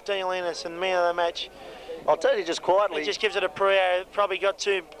far off. Daniel Anderson, man of the match. I'll tell you just quietly. He just gives it a Pereira. Probably got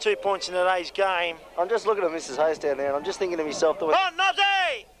two points in today's game. I'm just looking at Mrs. Host down there, and I'm just thinking to myself,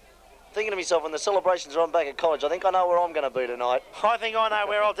 when the celebrations are on back at college, I think I know where I'm going to be tonight. I think I know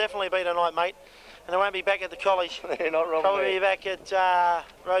where I'll definitely be tonight, mate. And I won't be back at the college. You're not wrong. Probably be back at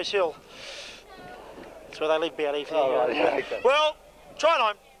Rose Hill. That's where they live, about here. Okay. Well, try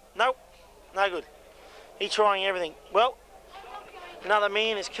line. Nope, no good. He's trying everything. Well, another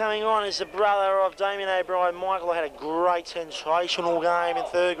man is coming on is the brother of Damien O'Brien. Michael had a great, sensational game in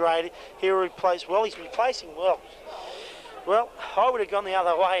third grade. He's replacing well. Well, I would have gone the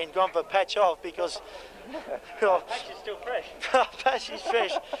other way and gone for patch off because... Patch is still fresh. Patch is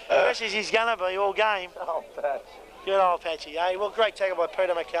fresh. Fresh as he's going to be all game. Oh, Patch. Good old Patchy, eh? Well, great tackle by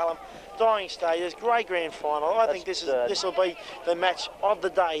Peter McCallum. Dying stages, great grand final. I think this will be the match of the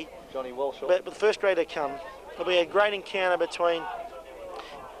day. Johnny Walsh. But with the first grade to come, there'll be a great encounter between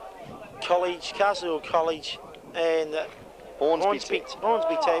Castle College and Hornsby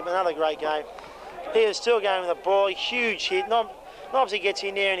team. Another great game. He is still going with the ball. Huge hit. Nobsy gets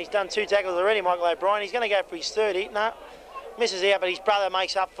in there and he's done 2 tackles already, Michael O'Brien. He's going to go for his third hit. No, misses out, but his brother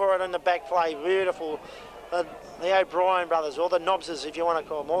makes up for it in the back play. Beautiful. The O'Brien brothers, or the Nobses, if you want to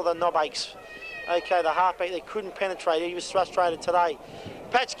call them, or the Nobakes. Okay, the halfback, they couldn't penetrate. He was frustrated today.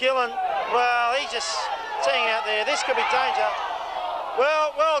 Patch Gillen, well, he's just sitting out there. This could be danger.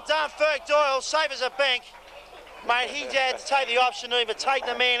 Well done, Ferg Doyle, safe as a bank. Mate, he had to take the option to either take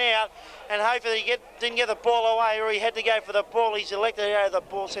the man out and hopefully he didn't get the ball away, or he had to go for the ball. He's elected to go to the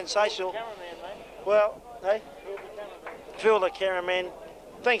ball. Sensational. Well, hey? Phil the cameraman.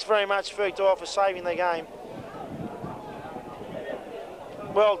 Thanks very much, Ferg Doyle, for saving the game.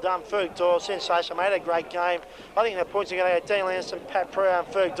 Well done, Ferg Doyle. Sensational, mate. A great game. I think the points are going to go Dean Anderson, Pat Pereira and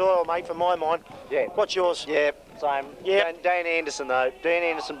Ferg Doyle, mate, for my mind. Yeah. What's yours? Yeah, same. Yep. Dan Anderson, though. Dan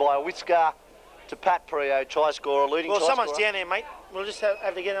Anderson by a whisker to Pat Pereira, try scorer, leading try scorer. Well, someone's down there, mate. We'll just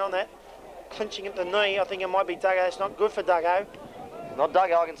have to get on that. Clinching at the knee. I think it might be Duggo. It's not good for Duggo. Not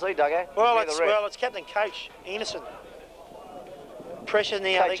Duggo. I can see Duggo. Well, it's Captain Coach Anderson. Pressure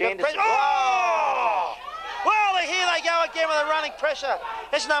now. Coach Anderson. Oh! Well, here they go again with a running pressure.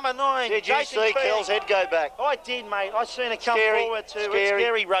 It's number 9. Did you see Kell's head go back? I did, mate. I seen it come forward too. It's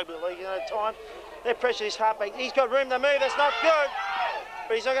scary rugby league at time. They pressure his heartbeat. He's got room to move. That's not good.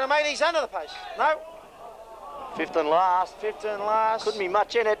 But he's not going to make these under the post. No. 5th and last. 5th and last. Couldn't be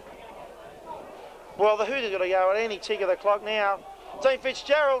much in it. Well, the Hooters got to go at any tick of the clock now. Dean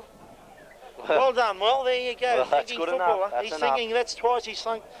Fitzgerald. Well done. Well, there you go. Well, that's good enough. He's thinking that's twice he's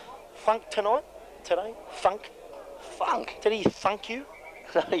sunk funk today. Funk. Did he thunk you?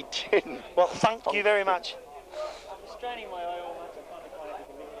 No, he didn't. Well, thank you very much. Straining my eye almost.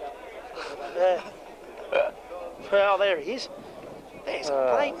 I can't Well, there he is. There's a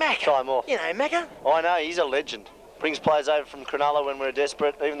play. Macca. Time off. You know, Macca. I know, he's a legend. Brings players over from Cronulla when we're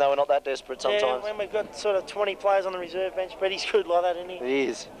desperate, even though we're not that desperate sometimes. Yeah, when we've got sort of 20 players on the reserve bench, but he's good like that, isn't he? He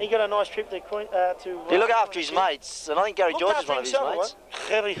is. He got a nice trip to He look after his mates, and I think Gary George is one of his mates.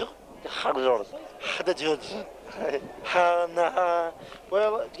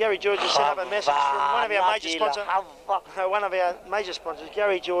 Well, Gary George has sent up a message from one of our major sponsors. One of our major sponsors,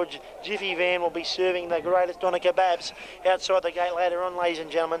 Gary George Jiffy Van, will be serving the greatest doner kebabs outside the gate later on, ladies and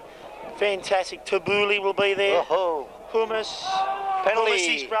gentlemen. Fantastic. Tabbouleh will be there. Oh. Hummus. Penalty.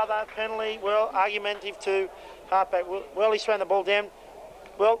 Hummus, his brother. Penalty. Well, argumentative to halfback. Well, he's thrown the ball down.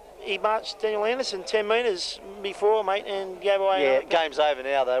 Well, he marched Daniel Anderson 10 metres before, mate, and gave away. Yeah, game's over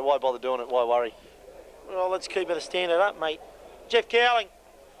now, though. Why bother doing it? Why worry? Well, let's keep it a standard up, mate. Jeff Cowling.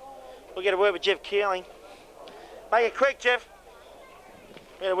 We'll get a word with Jeff Keeling. Make it quick, Jeff.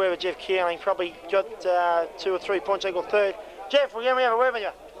 We'll get a word with Jeff Keeling. Probably got 2 or 3 points equal third. Jeff, we're going to have a word with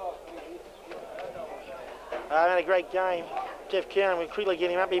you. Had a great game. Jeff Keeling, we'll quickly get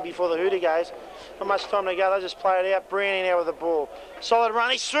him up here before the hooter goes. Not much time to go, they'll just play it out. Brownie now with the ball. Solid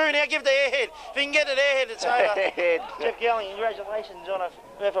run, he's through now, give it to Airhead. If he can get it Airhead, it's over. Jeff Keeling, congratulations on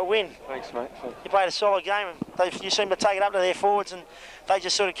a win. Thanks, mate. You played a solid game. You seem to take it up to their forwards and they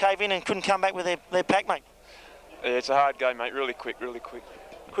just sort of cave in and couldn't come back with their pack, mate. Yeah, it's a hard game, mate. Really quick.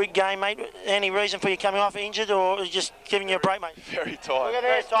 Quick game, mate. Any reason for you coming off injured or just giving you a break, mate? Very tired.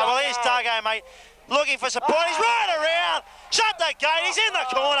 Well, here's Dargo, mate. Looking for support. He's right around. Shut the gate. He's in the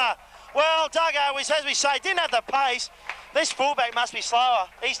corner. Well, Dargo, as we say, didn't have the pace. This fullback must be slower.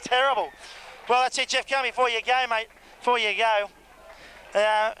 He's terrible. Well, that's it, Jeff. Come before you go, mate. Before you go.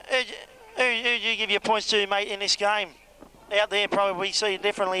 Who do you give your points to, mate, in this game? Out there, probably we see it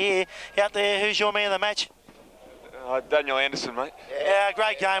differently here. Out there, who's your man of the match? Daniel Anderson, mate. Yeah,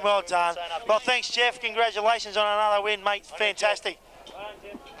 great game. Well done. Well, thanks, Jeff. Congratulations on another win, mate. Fantastic.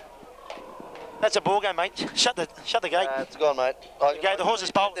 That's a ball game, mate. Shut the gate. It's gone, mate. The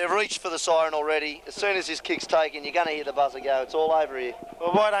horses bolt. They've reached for the siren already. As soon as this kick's taken, you're going to hear the buzzer go. It's all over here.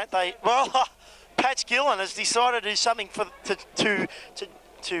 Well, why don't they? Well, Pat Gillen has decided to do something to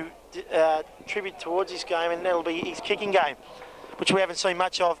tribute towards this game, and that'll be his kicking game, which we haven't seen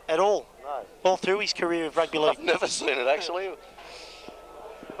much of at all. No. All through his career of rugby league. I've never seen it, actually.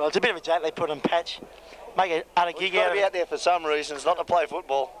 Well, it's a bit of a joke they put on Patch. Make an utter gig out of it. He's got to be out there for some reasons, not to play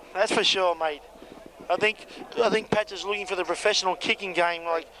football. That's for sure, mate. I think Patch is looking for the professional kicking game.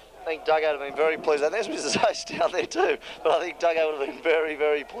 Like, I think Duggo would have been very pleased. And there's Mrs. Host down there too. But I think Duggo would have been very,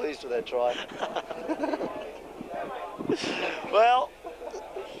 very pleased with that try. Well,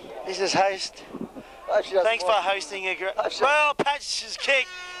 Mrs. Host, thanks for hosting a great... Well, Patch's kick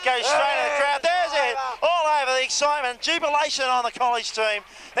goes straight to the crowd. There's it. All over the excitement. Jubilation on the college team.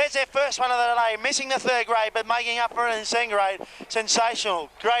 There's their first one of the day. Missing the third grade, but making up for it in second grade. Sensational.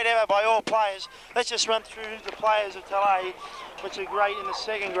 Great effort by all players. Let's just run through the players of today, which are great in the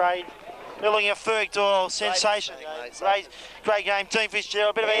second grade. We're looking at Ferg Doyle. Sensation. Great game. Dean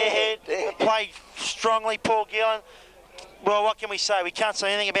Fitzgerald, a bit of airhead. Played strongly. Paul Gillen. Well, what can we say? We can't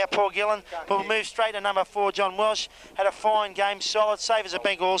say anything about Paul Gillen, but we'll move straight to number 4, John Welsh. Had a fine game, solid, safe as a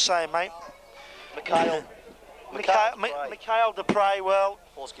bank also, mate. Mikhail Dupre, well...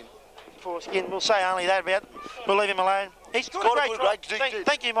 Foreskin. We'll say only that about. We'll leave him alone. He's got a great try.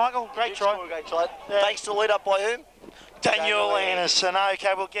 Thank you, Michael. Great try. Thanks to the lead up by whom? Daniel Anderson.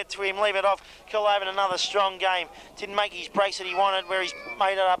 Okay, we'll get to him. Leave it off. Kilhaven, another strong game. Didn't make his breaks that he wanted, where he's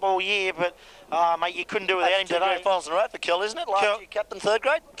made it up all year, but mate, you couldn't do without him today. Grand finals in a row for Kill, isn't it? Last year, captain third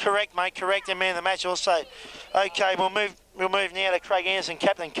grade. Correct, mate. Correct, and man of the match also. Okay, we'll move now to Craig Anderson,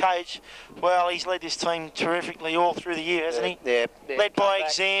 captain coach. Well, he's led this team terrifically all through the year, hasn't he? Yeah. Led by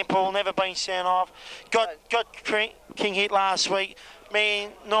example, never been sent off. Got King hit last week.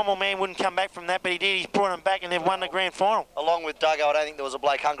 Normal man wouldn't come back from that, but he did. He's brought him back and they've won the grand final. Along with Duggo, I don't think there was a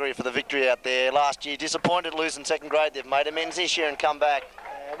bloke hungry for the victory out there. Last year, disappointed losing second grade. They've made amends this year and come back.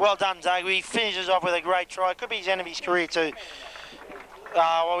 Well done, Doug. He finishes off with a great try. Could be his end of his career too.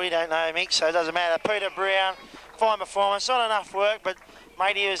 Well, we don't know, Mick, so it doesn't matter. Peter Brown, fine performance. Not enough work, but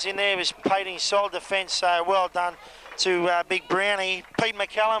mate, he was in there. He was paid in solid defence, so well done to Big Brownie. Pete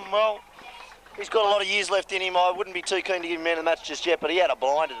McCallum, well... He's got a lot of years left in him. I wouldn't be too keen to give him man of the match just yet, but he had a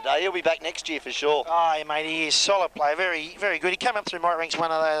blinder today. He'll be back next year for sure. Oh, yeah, mate, he is solid player. Very, very good. He came up through my ranks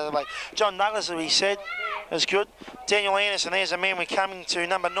one of the other way. John Douglas, as we said, was good. Daniel Anderson, there's a man we're coming to,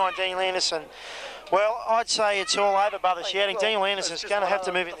 number 9, Daniel Anderson. Well, I'd say it's all over, brother shouting. Daniel Anderson's going to have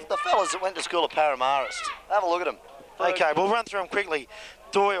to move it. The fellas that went to school at Parramarist. Have a look at them. Okay, we'll run through them quickly.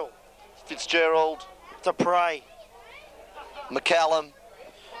 Doyle. Fitzgerald. Dupre. McCallum.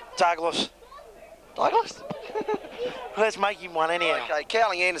 Douglas. Let's make him one anyhow. Okay,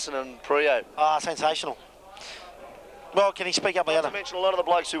 Cowling, Anderson and Prio. Sensational. Well, can he speak up the Not other? to mention a lot of the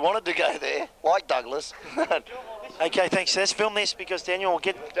blokes who wanted to go there, like Douglas. Okay, thanks. Let's film this because Daniel will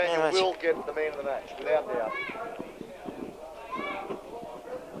get... Daniel will get the man of the match, without doubt.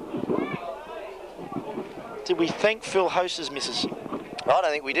 Did we thank Phil Host's missus? I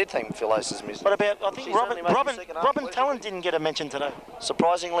don't think we did thank Phil Host's missus. What about, I think Robin Talon didn't get a mention today.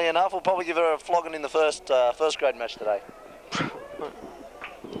 Surprisingly enough, we'll probably give her a flogging in the first grade match today.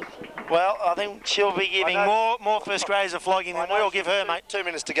 Well, I think she'll be giving more first graders a flogging than we'll give her, mate. 2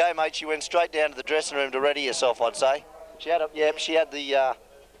 minutes to go, mate. She went straight down to the dressing room to ready herself, I'd say. She had the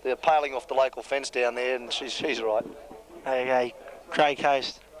paling off the local fence down there, and she's right. Okay, Craig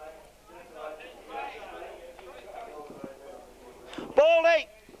Host. Baldy!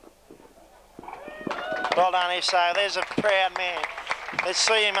 Well done, FSO. There's a proud man. Let's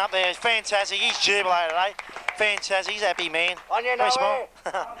see him up there. Fantastic. He's jubilated, eh? Fantastic. He's happy, man. On your Very small.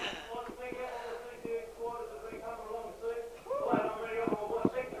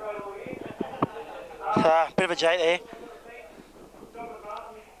 Bit of a jate there.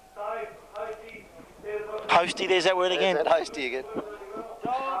 Hosty, there's that word again. There's that hosty again.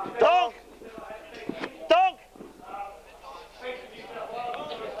 Donk! Donk!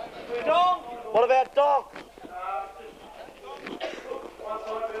 Donk! What about donk?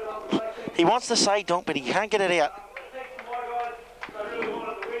 He wants to say donk, but he can't get it out.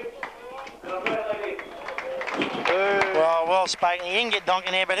 Well spoken. He didn't get donk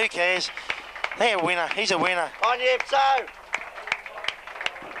in there, but who cares? They're a winner. He's a winner. On you, so.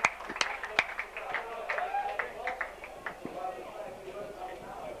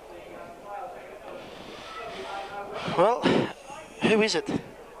 Well, who is it?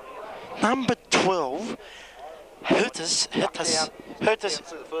 Number 12. Hurtus. The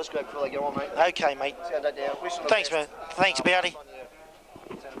first grab before they go on, mate. Okay, mate. Sound that down. Thanks, mate. Thanks, Bowdy.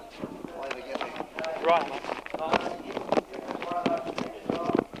 Right, mate.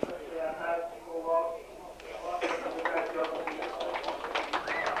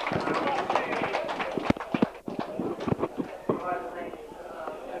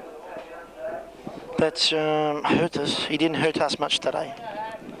 That's hurt us. He didn't hurt us much today.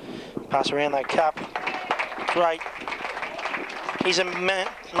 Pass around that cup. Great. He's a man.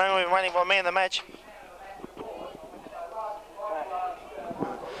 We've been waiting for a man of the match.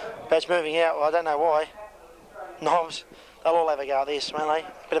 Batch moving out. Well, I don't know why. Knobs. They'll all have a go at this, won't they?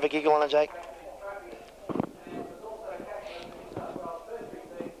 Bit of a giggle on a Jake.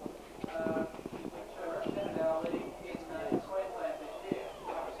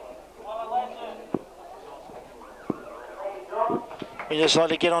 We just like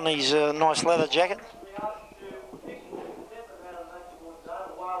to get on his nice leather jacket.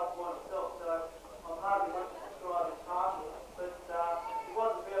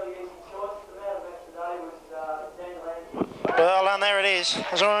 Well done, there it is.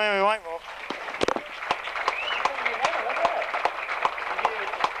 That's what we wait for.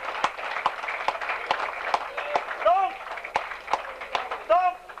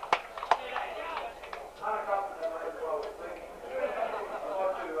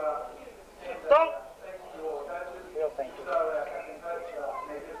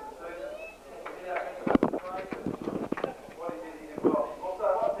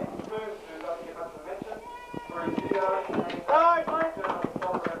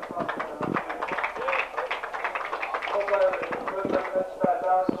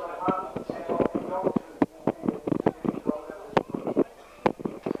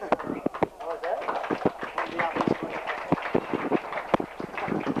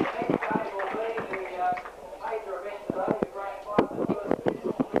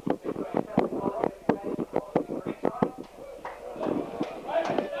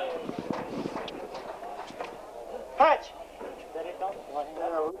 Patch! Is that it, Don?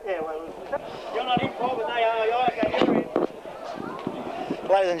 Yeah, well, you're not in for, but they are. Okay, you're in.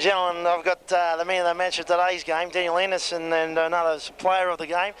 Ladies and gentlemen, I've got the man of the match of today's game, Daniel Anderson, and another player of the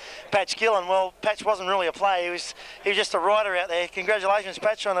game, Patch Gillen. Well, Patch wasn't really a player, he was just a rider out there. Congratulations,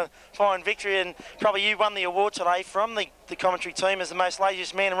 Patch, on a fine victory, and probably you won the award today from the commentary team as the most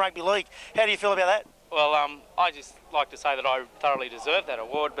laziest man in rugby league. How do you feel about that? Well, I just like to say that I thoroughly deserved that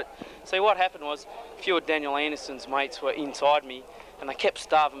award, but see, what happened was a few of Daniel Anderson's mates were inside me, and they kept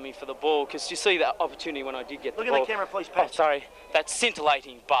starving me for the ball, because you see that opportunity when I did get the ball. Look at the camera, please, Patch. Oh, sorry, that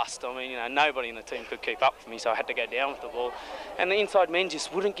scintillating bust. I mean, you know, nobody in the team could keep up for me, so I had to go down with the ball. And the inside men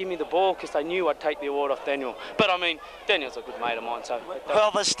just wouldn't give me the ball because they knew I'd take the award off Daniel. But I mean, Daniel's a good mate of mine, so...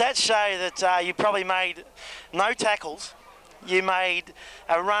 Well, the stats show that you probably made no tackles. You made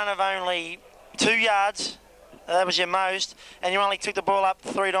a run of only 2 yards. That was your most, and you only took the ball up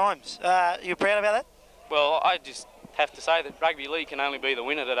 3 times. You proud about that? Well, I just have to say that rugby league can only be the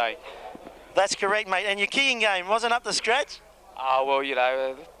winner today. That's correct, mate. And your kicking game wasn't up to scratch? Well, you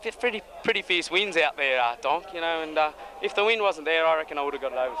know, pretty fierce winds out there, Donk, you know, and if the wind wasn't there, I reckon I would have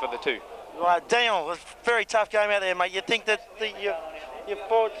got it over for the 2. Right, Daniel, it was a very tough game out there, mate. You think that your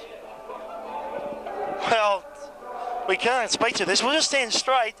forwards... Well, we can't speak to this. We'll just stand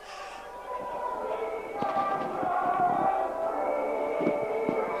straight.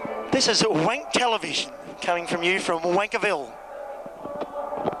 This is Wank Television coming from you from Wankerville.